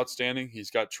film's outstanding. He's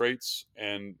got traits,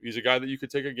 and he's a guy that you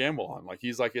could take a gamble on. Like,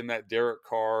 he's like in that Derek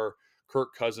Carr, Kirk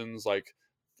Cousins, like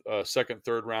second,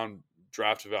 third round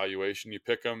draft evaluation. You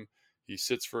pick him, he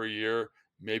sits for a year.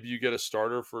 Maybe you get a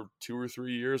starter for 2 or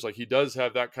 3 years. Like, he does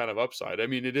have that kind of upside. I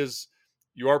mean,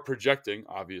 you are projecting,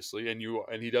 obviously, and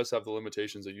he does have the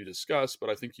limitations that you discussed, but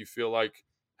I think you feel like,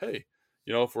 hey,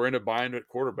 if we're in a bind at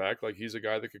quarterback, like he's a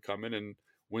guy that could come in and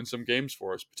win some games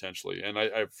for us potentially. And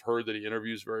I've heard that he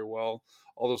interviews very well,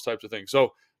 all those types of things.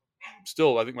 So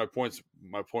still, I think my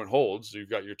point holds. You've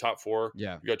got your top four,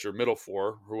 yeah. You got your middle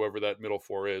four, whoever that middle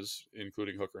four is,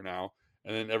 including Hooker now,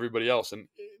 and then everybody else. And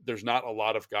there's not a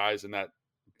lot of guys in that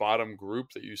bottom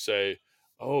group that you say,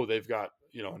 oh, they've got,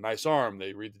 a nice arm.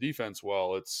 They read the defense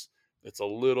well. It's a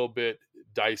little bit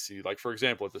dicey. Like, for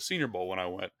example, at the Senior Bowl when I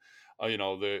went,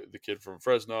 the kid from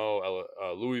Fresno,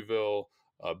 Louisville,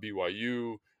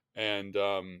 BYU, and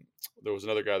there was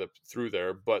another guy that threw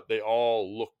there, but they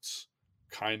all looked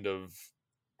kind of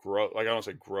gross. Like, I don't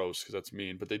say gross because that's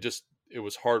mean, but it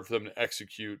was hard for them to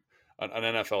execute an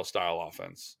NFL style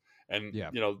offense. And,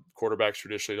 quarterbacks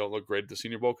traditionally don't look great at the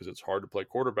Senior Bowl because it's hard to play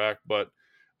quarterback, but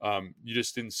you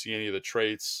just didn't see any of the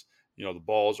traits. The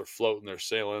balls are floating, they're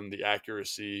sailing, the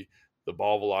accuracy, the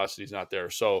ball velocity is not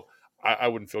there. So I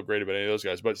wouldn't feel great about any of those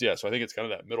guys. But yeah, so I think it's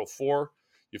kind of that middle four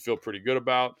you feel pretty good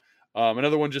about.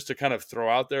 Another one just to kind of throw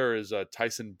out there is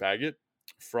Tyson Baggett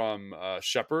from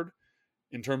Shepherd.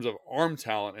 In terms of arm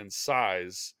talent and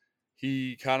size,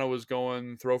 he kind of was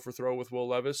going throw for throw with Will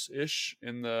Levis-ish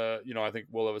in the, I think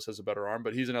Will Levis has a better arm,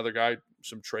 but he's another guy,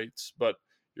 some traits, but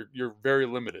you're very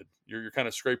limited. You're kind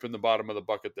of scraping the bottom of the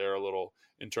bucket there a little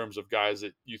in terms of guys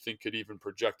that you think could even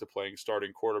project to playing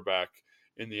starting quarterback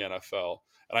in the NFL.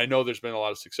 And I know there's been a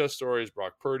lot of success stories.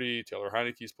 Brock Purdy, Taylor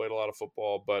Heineke's played a lot of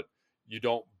football, but you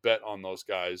don't bet on those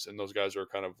guys. And those guys are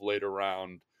kind of later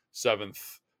round, 7th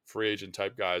free agent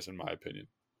type guys, in my opinion.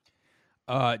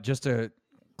 Just to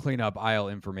clean up aisle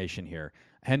information here.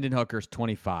 Hendon Hooker's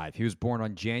 25. He was born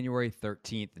on January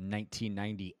 13th,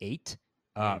 1998.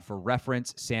 For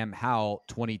reference, Sam Howell,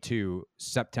 22,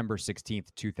 September 16th,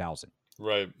 2000.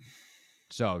 Right.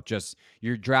 So just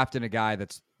you're drafting a guy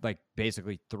that's like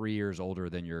basically 3 years older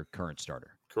than your current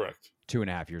starter. Correct.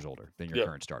 2.5 years older than your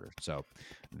current starter. So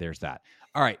there's that.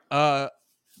 All right.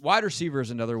 Wide receiver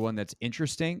is another one that's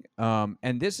interesting.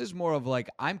 And this is more of like,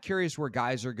 I'm curious where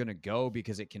guys are going to go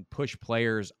because it can push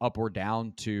players up or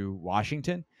down to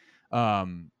Washington.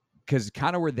 Kind because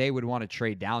kind of where they would want to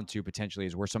trade down to potentially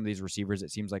is where some of these receivers, it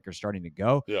seems like, are starting to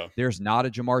go. Yeah. There's not a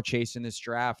Jamar Chase in this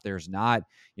draft. There's not,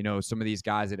 some of these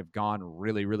guys that have gone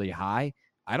really, really high.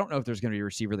 I don't know if there's going to be a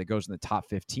receiver that goes in the top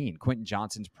 15. Quentin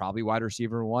Johnston's probably wide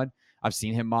receiver 1. I've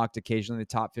seen him mocked occasionally in the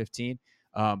top 15.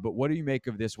 But what do you make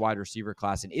of this wide receiver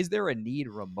class? And is there a need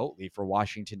remotely for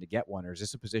Washington to get one, or is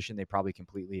this a position they probably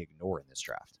completely ignore in this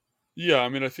draft? Yeah, I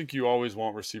mean, I think you always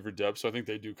want receiver depth. So I think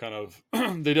they do kind of,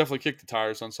 they definitely kick the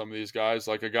tires on some of these guys.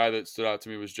 Like a guy that stood out to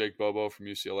me was Jake Bobo from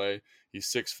UCLA.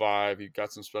 He's 6'5". He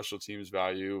got some special teams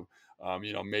value.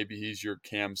 Maybe he's your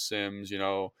Cam Sims,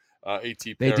 AT.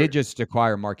 They did just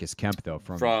acquire Marcus Kemp, though,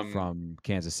 from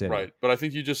Kansas City. Right. But I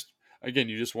think you just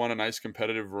want a nice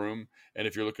competitive room. And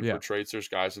if you're looking for traits, there's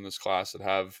guys in this class that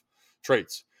have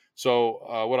traits. So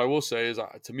what I will say is,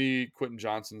 to me, Quentin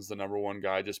Johnston's the number one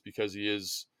guy just because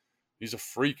he's a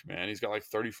freak, man. He's got like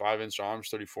 35-inch arms,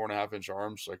 34.5-inch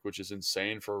arms, which is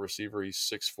insane for a receiver.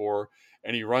 He's 6'4",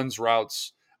 and he runs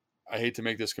routes. I hate to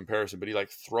make this comparison, but he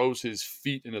throws his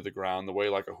feet into the ground the way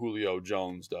like a Julio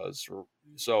Jones does.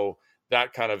 So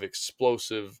that kind of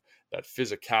explosive, that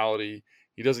physicality.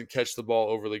 He doesn't catch the ball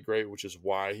overly great, which is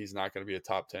why he's not going to be a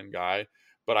top 10 guy.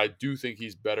 But I do think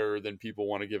he's better than people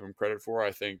want to give him credit for.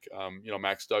 I think,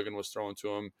 Max Duggan was throwing to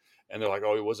him, and they're like,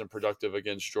 oh, he wasn't productive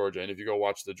against Georgia. And if you go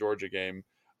watch the Georgia game,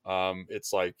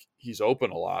 it's like he's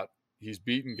open a lot. He's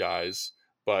beating guys,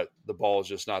 but the ball is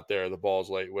just not there. The ball's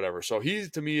late, whatever. So he,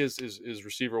 to me, is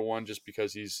receiver 1 just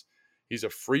because he's a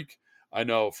freak. I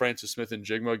know Francis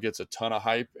Smith-Njigba gets a ton of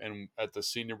hype, and at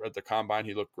the combine,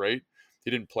 he looked great. He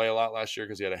didn't play a lot last year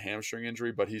because he had a hamstring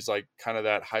injury, but he's kind of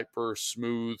that hyper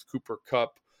smooth Cooper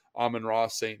Kupp, Amon-Ra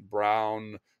St.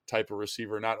 Brown type of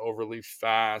receiver, not overly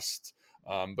fast,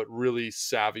 but really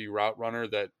savvy route runner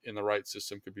that in the right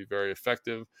system could be very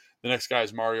effective. The next guy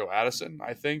is Mario Addison,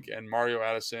 I think, and Mario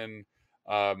Addison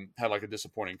had a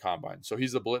disappointing combine. So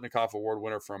he's the Biletnikoff Award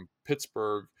winner from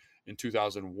Pittsburgh in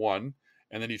 2001,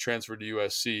 and then he transferred to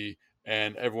USC.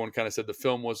 And everyone kind of said the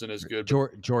film wasn't as good.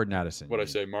 Jordan Addison. What I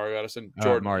say, Mario Addison?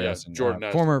 Mario Addison. Jordan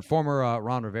Addison. Former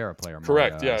Ron Rivera player.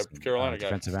 Correct. Mario Addison, Carolina guy.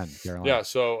 Defensive end. Carolina. Yeah.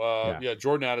 So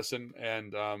Jordan Addison,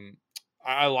 and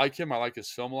I like him. I like his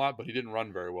film a lot, but he didn't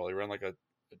run very well. He ran like a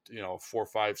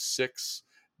 4.56.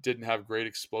 Didn't have great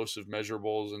explosive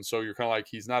measurables, and so you're kind of like,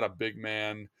 he's not a big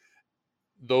man.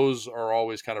 Those are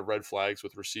always kind of red flags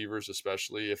with receivers,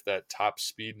 especially if that top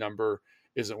speed number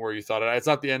isn't where you thought it. It's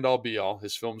not the end all be all.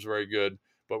 His film's very good,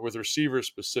 but with receivers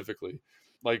specifically,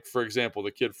 like for example,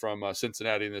 the kid from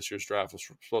Cincinnati in this year's draft was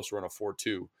supposed to run a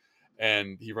 4.2,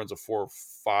 and he runs a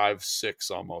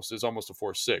 4.56 almost. It's almost a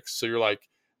 4.6. So you're like,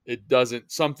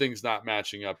 something's not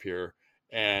matching up here,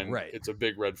 and It's a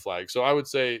big red flag. So I would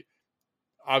say,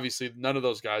 obviously, none of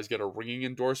those guys get a ringing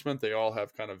endorsement. They all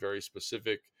have kind of very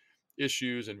specific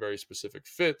issues and very specific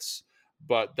fits,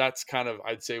 but that's kind of,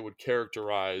 I'd say, would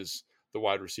characterize the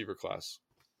wide receiver class.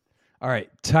 All right,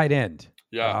 tight end.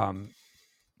 Yeah.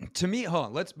 To me,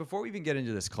 hold on. Before we even get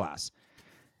into this class,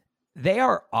 they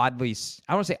are I don't want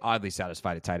to say oddly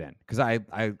satisfied at tight end, because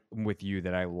I'm with you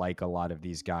that I like a lot of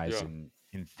these guys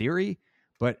in theory,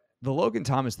 but the Logan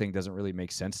Thomas thing doesn't really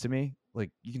make sense to me.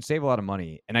 You can save a lot of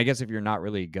money, and I guess if you're not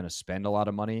really going to spend a lot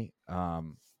of money,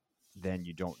 then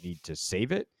you don't need to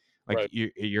save it.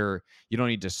 You don't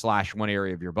need to slash one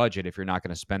area of your budget if you're not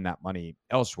going to spend that money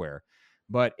elsewhere.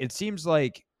 But it seems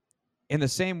like, in the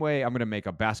same way, I'm going to make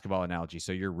a basketball analogy,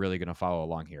 so you're really going to follow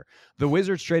along here. The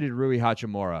Wizards traded Rui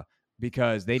Hachimura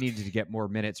because they needed to get more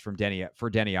minutes from Deni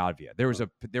Advia.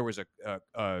 There was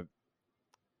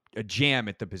a jam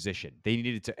at the position. They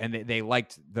needed to, and they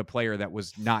liked the player that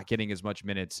was not getting as much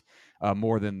minutes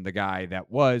more than the guy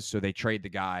that was, so they trade the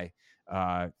guy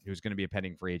who's going to be a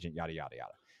pending free agent, yada, yada,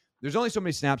 yada. There's only so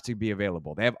many snaps to be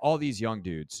available. They have all these young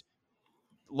dudes.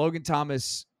 Logan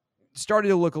Thomas started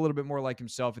to look a little bit more like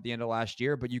himself at the end of last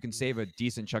year, but you can save a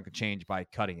decent chunk of change by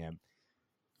cutting him.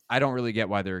 I don't really get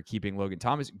why they're keeping Logan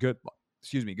Thomas. Good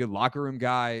locker room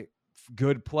guy,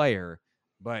 good player.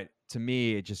 But to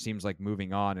me, it just seems like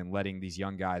moving on and letting these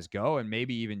young guys go, and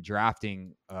maybe even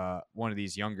drafting one of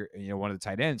these younger, one of the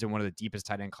tight ends in one of the deepest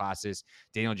tight end classes.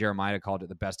 Daniel Jeremiah called it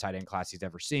the best tight end class he's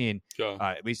ever seen,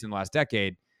 at least in the last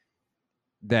decade.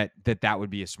 That would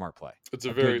be a smart play. It's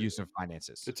a very good use of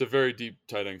finances. It's a very deep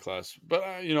tight end class, but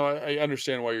I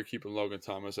understand why you're keeping Logan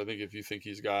Thomas. I think if you think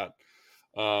he's got,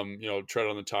 tread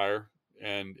on the tire,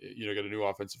 and got a new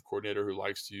offensive coordinator who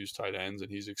likes to use tight ends,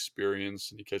 and he's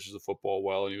experienced and he catches the football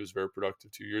well, and he was very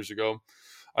productive 2 years ago,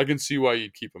 I can see why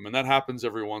you'd keep him. And that happens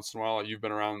every once in a while. You've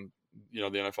been around, the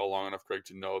NFL long enough, Craig,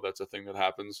 to know that's a thing that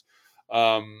happens.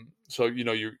 So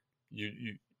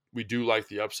we do like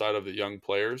the upside of the young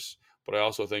players, But I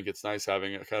also think it's nice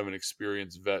having a kind of an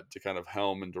experienced vet to kind of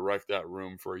helm and direct that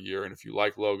room for a year. And if you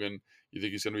like Logan, you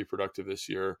think he's going to be productive this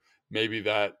year, maybe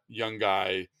that young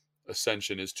guy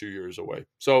ascension is 2 years away.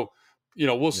 So,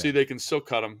 we'll see. They can still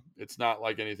cut him. It's not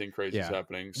like anything crazy is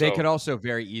happening. They could also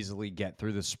very easily get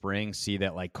through the spring, see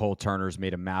that like Cole Turner's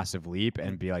made a massive leap,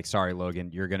 and be like, "Sorry,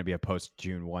 Logan, you're going to be a post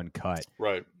June 1 cut."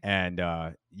 Right. And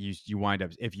you wind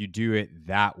up, if you do it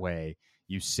that way,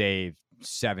 you save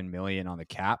 $7 million on the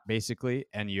cap basically,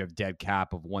 and you have dead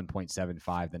cap of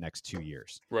 1.75 the next 2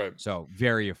 years. Right. So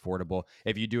very affordable.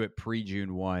 If you do it pre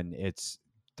June 1, it's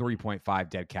 3.5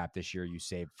 dead cap this year. You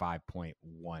save 5.17.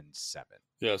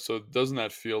 Yeah, so doesn't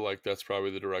that feel like that's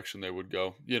probably the direction they would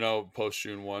go? Post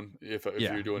June 1, if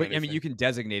you're doing anything. I mean, you can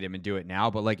designate him and do it now,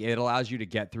 but like it allows you to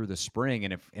get through the spring,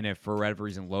 and if for whatever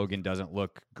reason Logan doesn't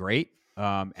look great,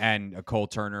 and a Cole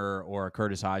Turner or a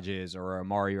Curtis Hodges or a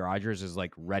Amari Rodgers is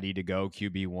like ready to go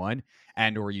QB1,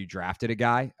 and or you drafted a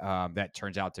guy that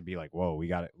turns out to be like, whoa, we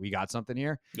got something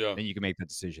here. Yeah. Then you can make the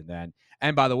decision then.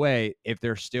 And by the way, if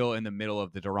they're still in the middle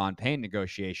of the Daron Payne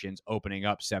negotiations, opening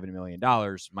up $7 million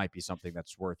might be something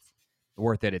that's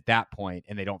worth it at that point,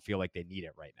 and they don't feel like they need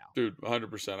it right now. Dude,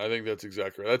 100%. I think that's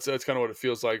exactly right. That's kind of what it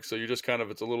feels like. So you're just kind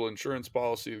of, it's a little insurance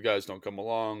policy. The guys don't come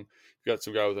along. You got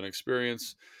some guy with an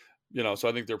experience. So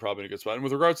I think they're probably in a good spot. And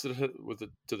with regards to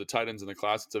the tight ends in the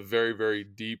class, it's a very, very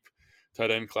deep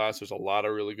tight end class. There's a lot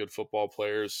of really good football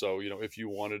players. So, if you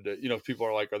wanted to, if people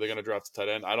are like, are they going to draft a tight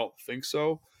end? I don't think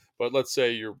so. But let's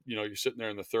say you're sitting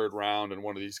there in the third round and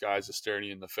one of these guys is staring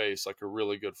you in the face, like a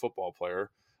really good football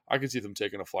player. I could see them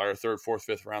taking a flyer, third, fourth,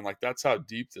 fifth round. Like that's how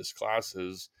deep this class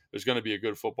is. There's going to be a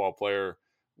good football player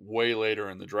way later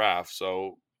in the draft.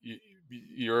 So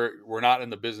we're not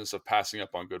in the business of passing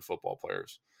up on good football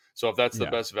players. So if that's the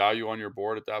best value on your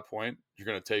board at that point, you're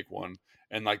going to take one.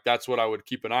 And like, that's what I would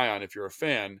keep an eye on if you're a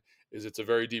fan, is it's a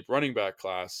very deep running back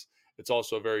class. It's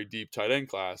also a very deep tight end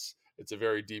class. It's a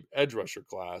very deep edge rusher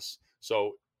class.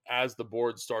 So as the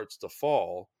board starts to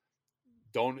fall,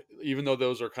 even though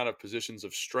those are kind of positions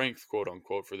of strength, quote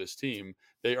unquote, for this team,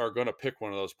 they are going to pick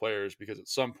one of those players because at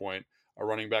some point a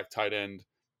running back, tight end,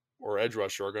 or edge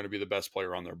rusher are going to be the best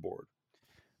player on their board.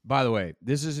 By the way,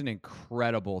 this is an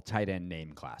incredible tight end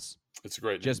name class. It's a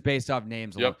great name. Just based off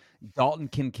names alone. Yep. Dalton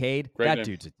Kincaid, Great that name.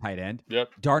 dude's a tight end.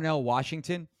 Yep. Darnell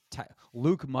Washington,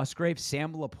 Luke Musgrave,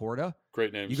 Sam Laporta.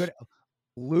 Great names. You go to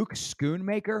Luke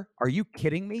Schoonmaker. Are you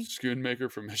kidding me? Schoonmaker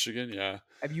from Michigan, yeah.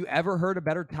 Have you ever heard a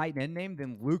better tight end name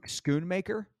than Luke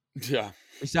Schoonmaker? Yeah.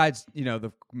 Besides,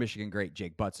 the Michigan great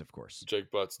Jake Butts, of course. Jake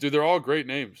Butts. Dude, they're all great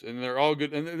names, and they're all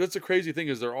good. And that's the crazy thing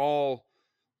is they're all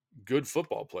good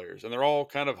football players, and they're all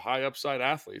kind of high upside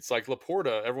athletes. Like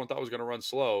Laporta, everyone thought was going to run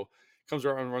slow, comes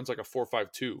around and runs like a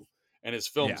 4.52, and his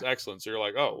film's excellent. So you're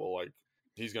like, oh, well, like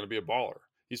he's going to be a baller.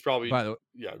 He's probably. By the way,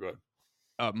 yeah, go ahead.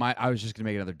 I was just going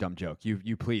to make another dumb joke.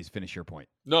 You please finish your point.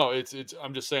 No, it's.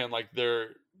 I'm just saying, like they're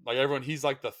like everyone. He's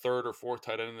like the third or fourth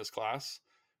tight end in this class,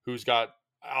 who's got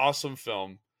awesome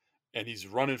film, and he's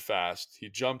running fast. He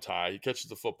jumped high. He catches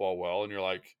the football well, and you're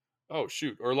like, oh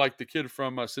shoot. Or like the kid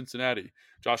from Cincinnati,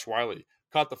 Josh Wiley,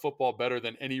 caught the football better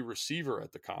than any receiver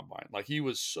at the combine. Like he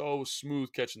was so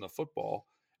smooth catching the football,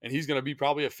 and he's going to be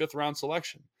probably a 5th round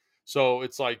selection. So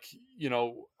it's like,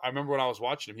 I remember when I was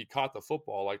watching him, he caught the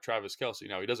football like Travis Kelce.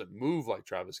 Now he doesn't move like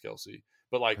Travis Kelce,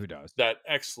 but like who does? That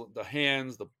excellent, the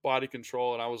hands, the body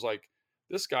control. And I was like,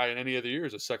 this guy in any other year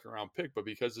is a 2nd round pick, but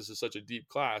because this is such a deep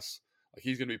class, like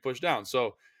he's going to be pushed down.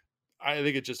 So I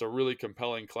think it's just a really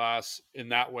compelling class in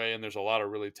that way. And there's a lot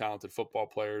of really talented football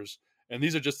players. And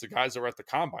these are just the guys that were at the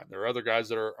combine. There are other guys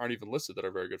that aren't even listed that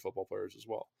are very good football players as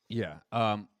well. Yeah.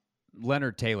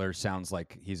 Leonard Taylor sounds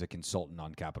like he's a consultant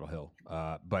on Capitol Hill,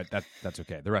 but that's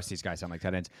okay. The rest of these guys sound like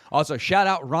tight ends. Also, shout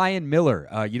out Ryan Miller.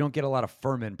 You don't get a lot of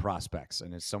Furman prospects,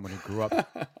 and as someone who grew up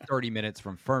 30 minutes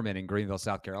from Furman in Greenville,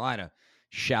 South Carolina,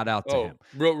 shout out to him.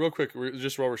 Real quick,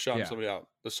 just while we're shouting somebody out,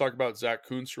 let's talk about Zach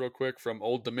Kuntz real quick from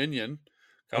Old Dominion,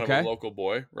 kind of a local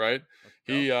boy, right?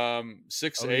 He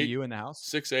 6'8", you in the house,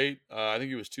 6'8". I think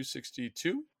he was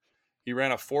 262. He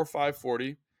ran a 4.5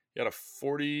 40. He had a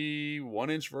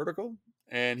 41-inch vertical,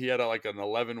 and he had an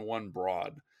 11.1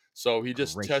 broad. So he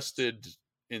just tested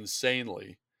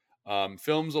insanely.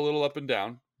 Film's a little up and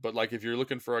down, but like if you're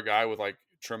looking for a guy with like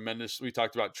tremendous, we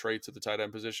talked about traits at the tight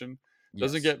end position,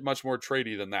 doesn't get much more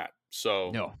traity than that.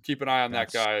 So keep an eye on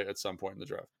that guy at some point in the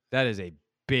draft. That is a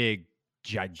big,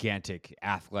 gigantic,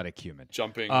 athletic human.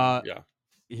 Jumping,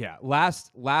 Yeah.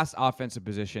 Last offensive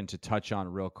position to touch on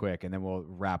real quick, and then we'll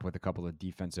wrap with a couple of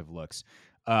defensive looks.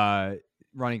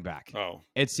 Running back. Oh,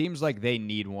 it seems like they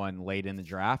need one late in the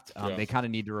draft. They kind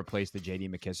of need to replace the J.D.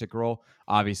 McKissick role.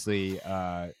 Obviously,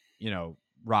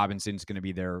 Robinson's going to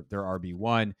be their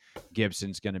RB1.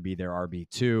 Gibson's going to be their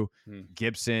RB2.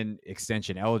 Gibson,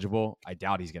 extension eligible. I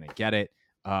doubt he's going to get it.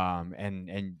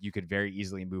 And you could very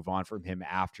easily move on from him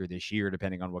after this year,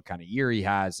 depending on what kind of year he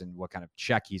has and what kind of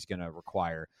check he's going to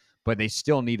require. But they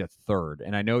still need a third.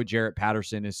 And I know Jarrett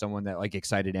Patterson is someone that like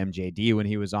excited MJD when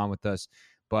he was on with us.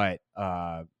 But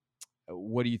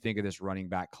what do you think of this running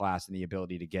back class and the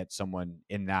ability to get someone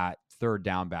in that third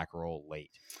down back role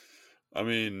late? I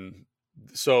mean,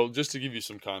 so just to give you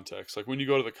some context, like when you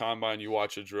go to the combine, you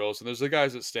watch the drills, and there's the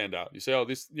guys that stand out. You say, oh,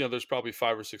 these, there's probably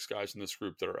 5 or 6 guys in this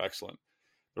group that are excellent.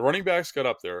 The running backs got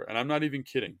up there, and I'm not even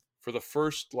kidding. For the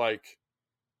first like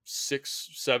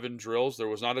 6, 7 drills, there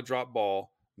was not a drop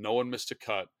ball. No one missed a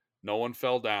cut. No one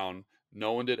fell down.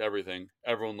 No one did everything.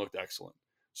 Everyone looked excellent.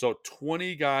 So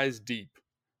 20 guys deep.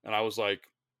 And I was like,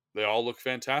 they all look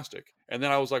fantastic. And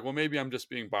then I was like, well, maybe I'm just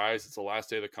being biased. It's the last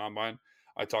day of the combine.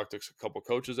 I talked to a couple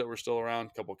coaches that were still around,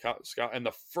 a couple scouts. And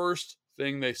the first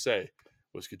thing they say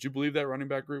was, could you believe that running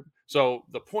back group? So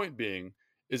the point being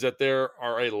is that there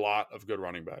are a lot of good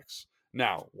running backs.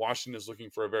 Now, Washington is looking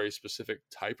for a very specific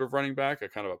type of running back, a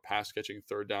kind of a pass-catching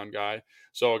third down guy.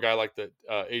 So a guy like the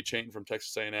A. Chayton from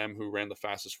Texas A&M, who ran the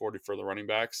fastest 40 for the running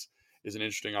backs, is an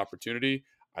interesting opportunity.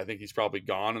 I think he's probably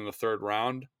gone in the 3rd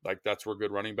round. Like, that's where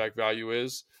good running back value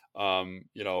is.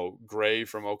 Gray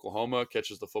from Oklahoma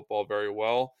catches the football very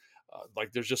well.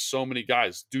 There's just so many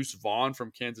guys. Deuce Vaughn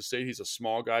from Kansas State. He's a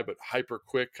small guy, but hyper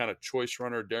quick, kind of choice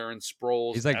runner. Darren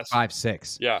Sproles. He's like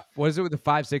 5'6". Yeah. What is it with the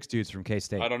 5'6" dudes from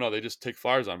K-State? I don't know. They just take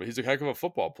flyers on him, but he's a heck of a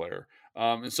football player.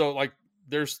 And so like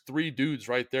there's 3 dudes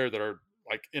right there that are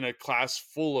like in a class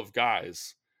full of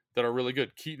guys that are really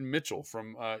good. Keaton Mitchell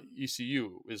from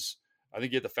ECU is, I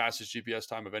think he had the fastest GPS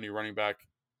time of any running back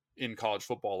in college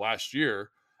football last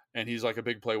year. And he's like a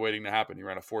big play waiting to happen. He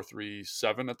ran a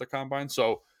 4.37 at the combine.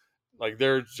 So like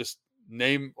they're just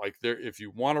if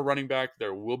you want a running back,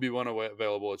 there will be one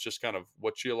available. It's just kind of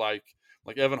what you like.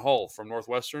 Like Evan Hull from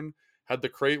Northwestern had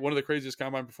one of the craziest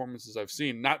combine performances I've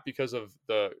seen, not because of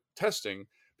the testing,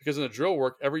 because in the drill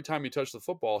work, every time he touched the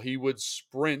football, he would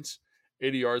sprint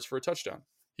 80 yards for a touchdown.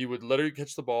 He would literally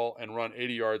catch the ball and run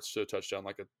 80 yards to a touchdown,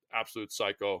 like an absolute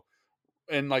psycho.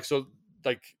 And I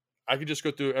could just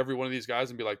go through every one of these guys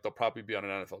and be like, they'll probably be on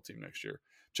an NFL team next year.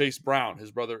 Chase Brown,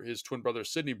 his twin brother,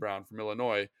 Sidney Brown from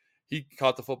Illinois, he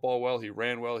caught the football well. He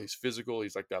ran well. He's physical.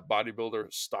 He's like that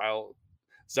bodybuilder style.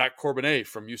 Zach Corbenet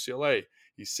from UCLA.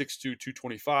 He's 6'2",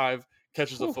 225,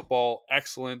 catches the football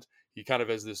excellent. He kind of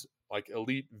has this like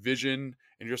elite vision,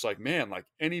 and you're just like, man, like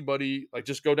anybody, like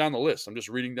just go down the list. I'm just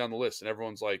reading down the list, and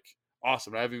everyone's like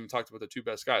awesome. And I haven't even talked about the 2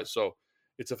 best guys. So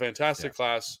it's a fantastic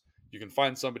class. You can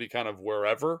find somebody kind of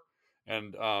wherever.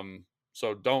 And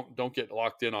so don't get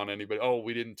locked in on anybody. Oh,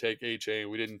 we didn't take A-Chain.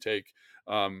 We didn't take,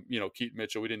 Keaton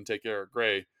Mitchell. We didn't take Eric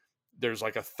Gray. There's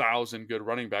like 1,000 good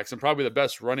running backs, and probably the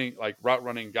best route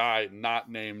running guy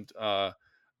not named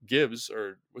Gibbs,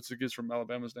 or what's the Gibbs from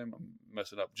Alabama's name? I'm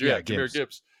messing up. Jahmyr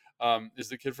Gibbs is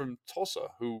the kid from Tulsa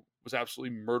who was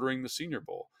absolutely murdering the Senior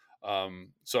Bowl.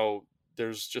 So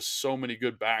there's just so many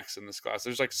good backs in this class.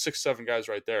 There's like 6, 7 guys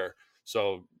right there.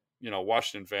 So,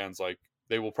 Washington fans, like,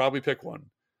 they will probably pick one.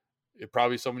 It's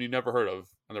probably someone you never heard of,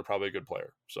 and they're probably a good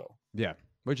player. So yeah,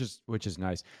 which is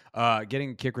nice.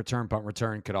 Getting kick return, punt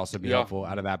return could also be helpful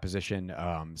out of that position.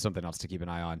 Something else to keep an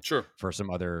eye on. Sure. For some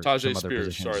other Tajay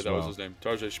Spears. Sorry, that was his name.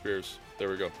 Tajay Spears. There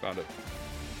we go. Found it.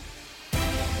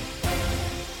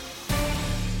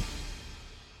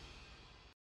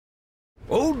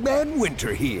 Old Man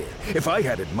Winter here. If I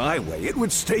had it my way, it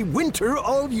would stay winter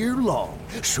all year long.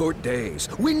 Short days,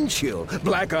 wind chill,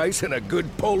 black ice, and a good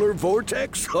polar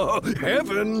vortex. Oh,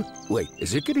 heaven! Wait,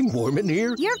 is it getting warm in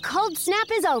here? Your cold snap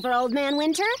is over, Old Man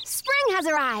Winter. Spring has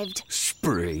arrived.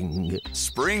 Spring.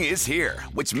 Spring is here,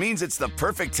 which means it's the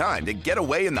perfect time to get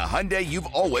away in the Hyundai you've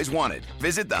always wanted.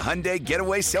 Visit the Hyundai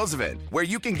Getaway Sales Event, where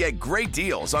you can get great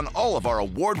deals on all of our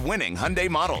award-winning Hyundai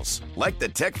models, like the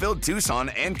tech-filled Tucson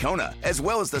and Kona, as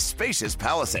well as the spacious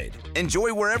Palisade.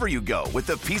 Enjoy wherever you go with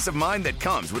the peace of mind that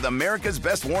comes with America's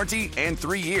best warranty and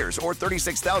 3 years or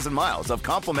 36,000 miles of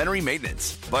complimentary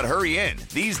maintenance. But hurry in,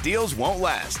 these deals won't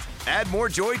last. Add more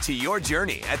joy to your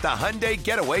journey at the Hyundai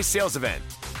Getaway Sales Event.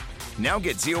 Now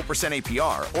get 0%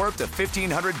 APR or up to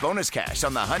 $1,500 bonus cash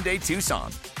on the Hyundai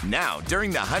Tucson. Now,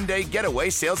 during the Hyundai Getaway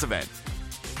Sales Event.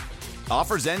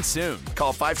 Offers end soon.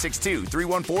 Call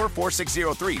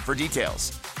 562-314-4603 for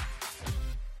details.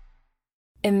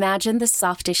 Imagine the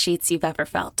softest sheets you've ever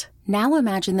felt. Now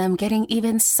imagine them getting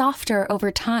even softer over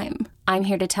time. I'm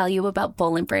here to tell you about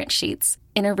Boll & Branch sheets.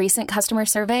 In a recent customer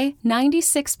survey,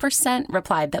 96%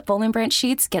 replied that Boll & Branch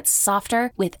sheets get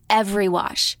softer with every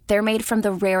wash. They're made from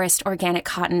the rarest organic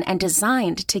cotton and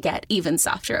designed to get even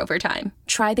softer over time.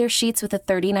 Try their sheets with a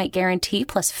 30-night guarantee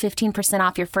plus 15%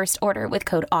 off your first order with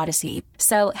code Odyssey.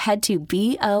 So head to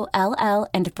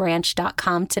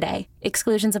BOLL&branch.com today.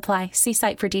 Exclusions apply. See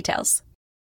site for details.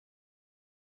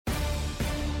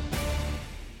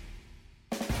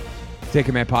 Take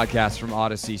Command podcast from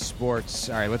Odyssey Sports.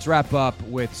 All right, let's wrap up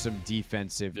with some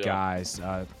defensive guys.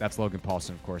 That's Logan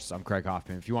Paulson, of course. I'm Craig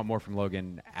Hoffman. If you want more from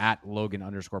Logan, at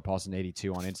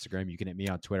Logan_Paulson82 on Instagram. You can hit me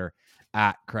on Twitter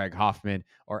at Craig Hoffman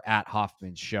or at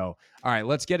Hoffman Show. All right,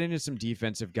 let's get into some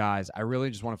defensive guys. I really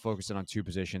just want to focus in on two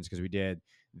positions because we did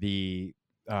the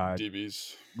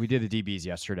DBs. We did the DBs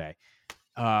yesterday.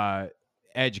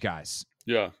 Edge guys.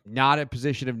 Yeah. Not a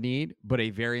position of need, but a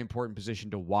very important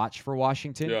position to watch for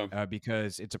Washington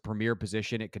because it's a premier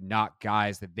position. It could knock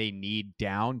guys that they need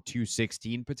down to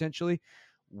 16 potentially.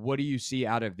 What do you see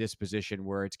out of this position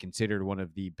where it's considered one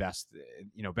of the best,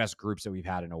 best groups that we've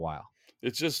had in a while?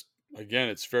 It's just, again,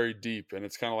 it's very deep, and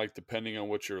it's kind of like depending on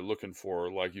what you're looking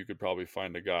for, like you could probably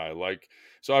find a guy like,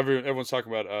 so everyone's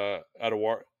talking about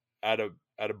Adabarway,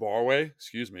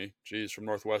 from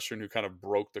Northwestern, who kind of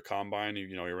broke the combine.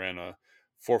 He ran a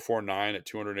 4.49 at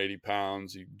 280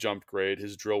 pounds. He jumped great.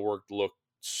 His drill work looked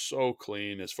so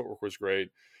clean. His footwork was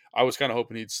great. I was kind of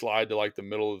hoping he'd slide to like the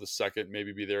middle of the second,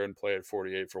 maybe be there and play at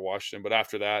 48 for Washington. But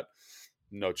after that,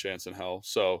 no chance in hell.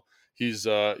 So he's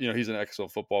he's an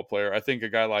excellent football player. I think a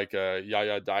guy like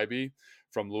Yaya Daibi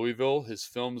from Louisville, his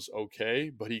film's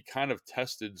okay, but he kind of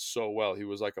tested so well. He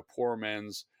was like a poor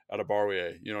man's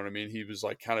Adabarway. You know what I mean? He was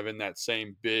like kind of in that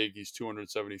same big. He's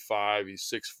 275. He's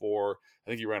 6'4". I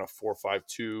think he ran a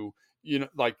 4.52.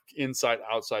 Like inside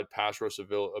outside pass rush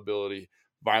ability,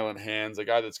 violent hands. A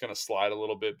guy that's going to slide a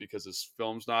little bit because his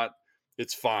film's not.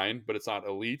 It's fine, but it's not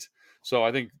elite. So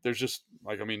I think there's just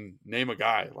name a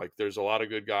guy. Like there's a lot of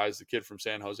good guys. The kid from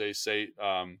San Jose State,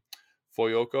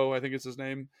 Foyoko, I think it's his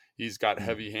name. He's got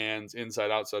heavy hands,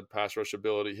 inside outside pass rush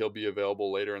ability. He'll be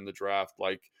available later in the draft.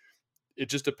 Like, it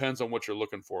just depends on what you're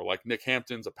looking for. Like Nick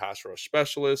Hampton's a pass rush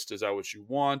specialist. Is that what you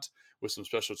want with some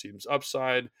special teams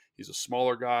upside? He's a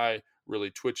smaller guy, really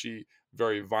twitchy,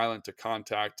 very violent to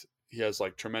contact. He has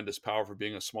like tremendous power for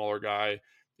being a smaller guy.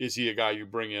 Is he a guy you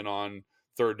bring in on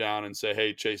third down and say,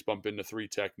 hey, Chase, bump into 3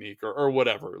 technique or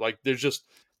whatever? Like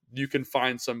you can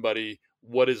find somebody.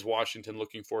 What is Washington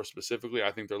looking for specifically?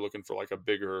 I think they're looking for like a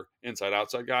bigger inside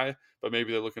outside guy, but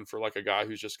maybe they're looking for like a guy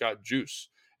who's just got juice.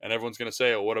 And everyone's going to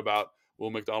say, oh, what about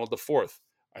Will McDonald the fourth?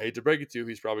 I hate to break it to you,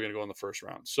 he's probably going to go in the first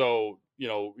round. So,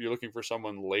 you're looking for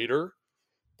someone later,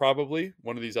 probably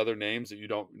one of these other names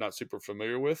that not super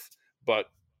familiar with, but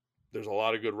there's a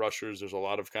lot of good rushers. There's a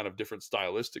lot of kind of different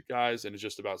stylistic guys. And it's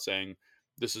just about saying,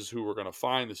 this is who we're going to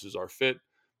find. This is our fit.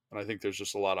 And I think there's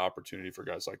just a lot of opportunity for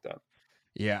guys like that.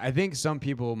 Yeah. I think some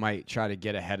people might try to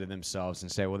get ahead of themselves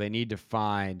and say, well, they need to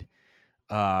find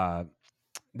the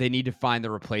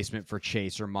replacement for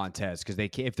Chase or Montez because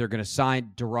if they're going to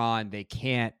sign Duran, they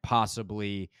can't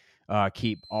possibly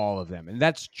keep all of them. And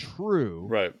that's true.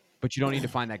 Right. But you don't need to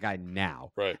find that guy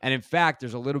now. Right. And in fact,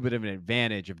 there's a little bit of an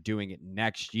advantage of doing it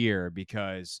next year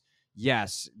because,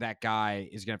 yes, that guy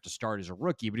is going to have to start as a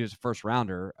rookie, but he was a first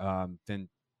rounder. Then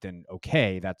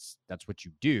okay, that's what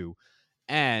you do.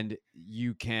 And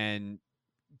you can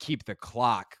keep the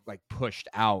clock like pushed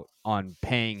out on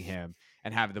paying him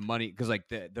and have the money because like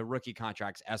the rookie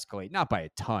contracts escalate, not by a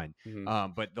ton,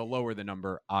 but the lower the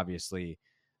number, obviously,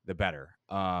 the better.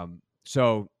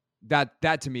 So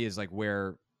that to me is like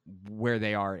where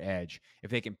they are at edge.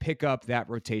 If they can pick up that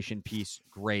rotation piece,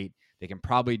 great. They can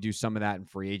probably do some of that in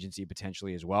free agency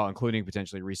potentially as well, including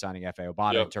potentially re-signing F.A.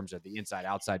 Obata in terms of the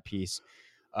inside-outside piece.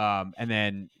 And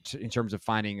then in terms of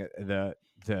finding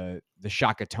the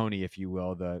Shaka Tony, if you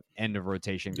will, the end of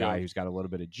rotation guy who's got a little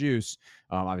bit of juice.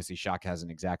 Obviously, Shaka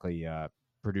hasn't exactly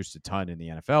produced a ton in the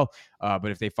NFL.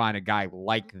 But if they find a guy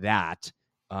like that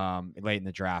late in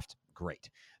the draft,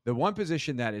 great. The one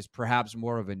position that is perhaps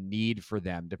more of a need for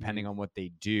them, depending on what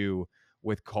they do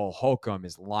with Cole Holcomb,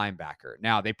 is linebacker.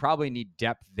 Now, they probably need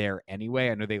depth there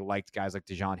anyway. I know they liked guys like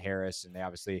Dejon Harris, and they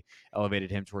obviously elevated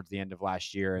him towards the end of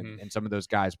last year, and some of those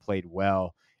guys played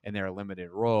well in their limited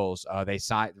roles. They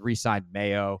re-signed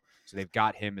Mayo, so they've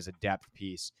got him as a depth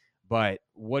piece. But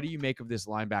what do you make of this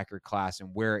linebacker class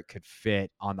and where it could fit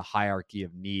on the hierarchy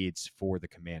of needs for the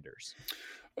Commanders?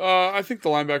 I think the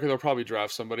linebacker, they'll probably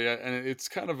draft somebody, and it's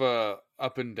kind of a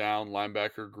up and down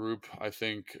linebacker group, I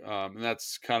think, and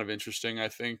that's kind of interesting. I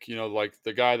think, like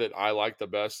the guy that I like the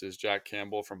best is Jack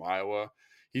Campbell from Iowa.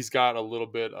 He's got a little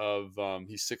bit of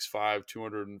he's 6'5",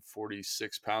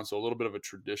 246 pounds, so a little bit of a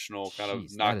traditional kind of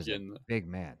Jeez, that is a big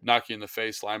man. knock you in the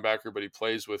face linebacker, but he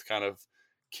plays with kind of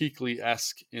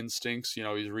Kuechly-esque instincts.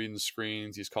 He's reading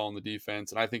screens, he's calling the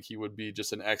defense, and I think he would be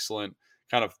just an excellent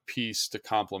kind of piece to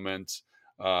complement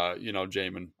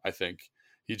Jamin. I think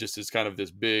he just is kind of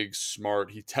this big,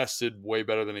 smart. He tested way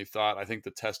better than he thought. I think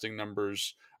the testing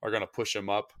numbers are going to push him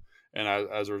up, and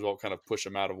as a result, kind of push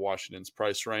him out of Washington's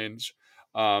price range.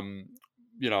 Henley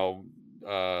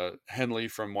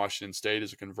from Washington State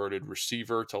is a converted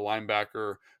receiver to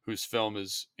linebacker whose film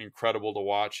is incredible to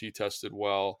watch. He tested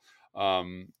well.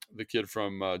 The kid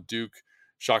from Duke,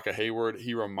 Shaka Hayward,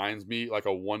 he reminds me like a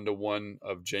 1-to-1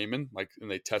 of Jamin,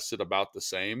 and they tested about the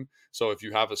same. So if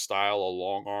you have a style, a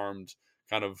long-armed,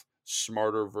 kind of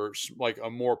smarter version, like a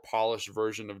more polished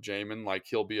version of Jamin, like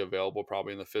he'll be available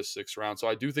probably in the 5th, 6th round. So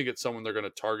I do think it's someone they're going to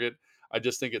target. I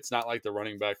just think it's not like the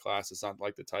running back class. It's not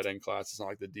like the tight end class. It's not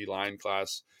like the D-line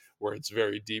class where it's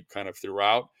very deep kind of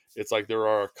throughout. It's like there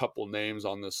are a couple names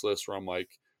on this list where I'm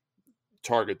like,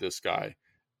 target this guy.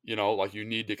 Like you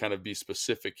need to kind of be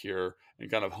specific here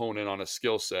and kind of hone in on a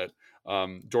skill set.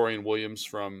 Dorian Williams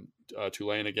from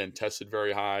Tulane, again, tested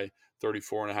very high,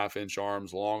 34.5-inch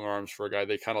arms, long arms for a guy.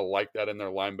 They kind of like that in their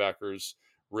linebackers,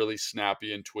 really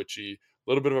snappy and twitchy, a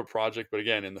little bit of a project, but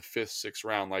again, in the 5th, 6th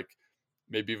round, like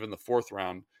maybe even the 4th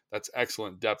round, that's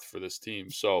excellent depth for this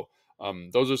team. So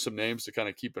those are some names to kind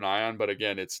of keep an eye on. But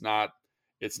again, it's not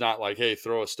like, hey,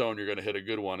 throw a stone, you're going to hit a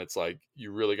good one. It's like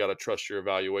you really got to trust your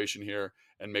evaluation here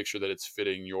and make sure that it's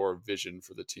fitting your vision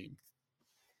for the team.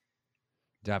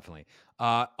 Definitely.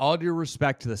 All due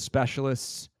respect to the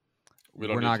specialists,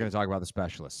 we're not going to talk about the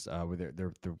specialists.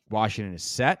 The Washington is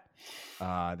set.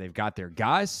 They've got their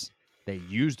guys. They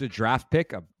used a draft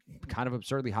pick, a kind of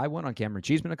absurdly high one, on Cameron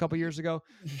Cheeseman a couple years ago.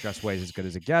 Trustway is as good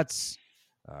as it gets.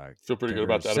 Feel pretty good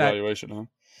about that evaluation, huh?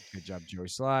 Good job, Joey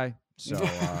Sly. So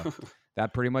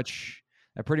that pretty much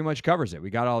covers it. We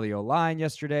got all the O-line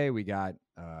yesterday. We got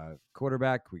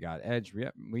quarterback. We got edge.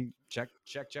 We check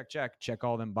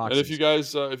all them boxes. And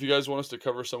if you guys want us to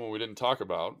cover someone we didn't talk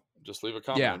about, just leave a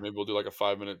comment. Yeah. Maybe we'll do like a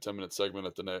 5-minute, 10-minute segment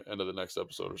at the end of the next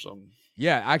episode or something.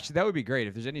 Yeah, actually, that would be great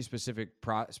if there's any specific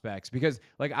prospects, because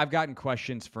like I've gotten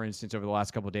questions, for instance, over the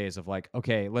last couple of days of like,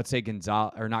 okay, let's say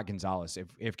Gonzalez.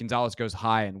 If Gonzalez goes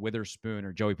high and Witherspoon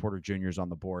or Joey Porter Jr. is on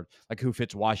the board, like who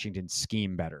fits Washington's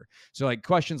scheme better? So like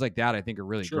questions like that I think are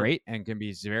really great and can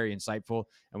be very insightful,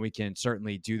 and we can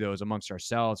certainly do those amongst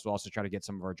ourselves. We'll also try to get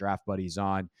some of our draft buddies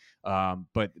on.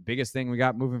 But the biggest thing we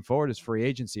got moving forward is free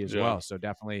agency as well. So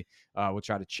definitely we'll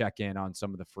try to check in on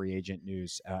some of the free agent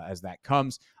news as that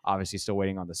comes. Obviously still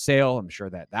waiting on the sale. I'm sure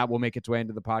that will make its way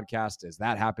into the podcast as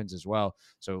that happens as well.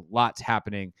 So lots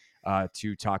happening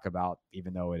to talk about,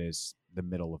 even though it is the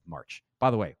middle of March. By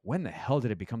the way, when the hell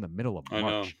did it become the middle of March? I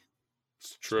know.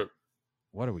 It's a trip.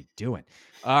 What are we doing?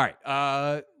 All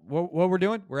right. What we're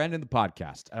doing, we're ending the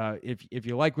podcast. If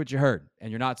you like what you heard and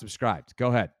you're not subscribed, go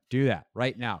ahead. Do that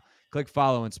right now. Click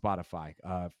follow on Spotify.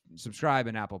 Subscribe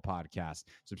in Apple Podcasts.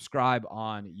 Subscribe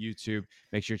on YouTube.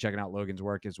 Make sure you're checking out Logan's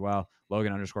work as well.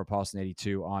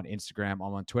 Logan_Paulson82 on Instagram.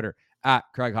 I'm on Twitter at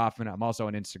Craig Hoffman. I'm also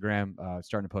on Instagram,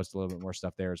 starting to post a little bit more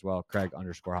stuff there as well.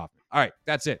 Craig_Hoffman. All right.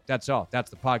 That's it. That's all. That's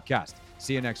the podcast.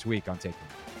 See you next week on Take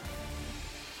Command.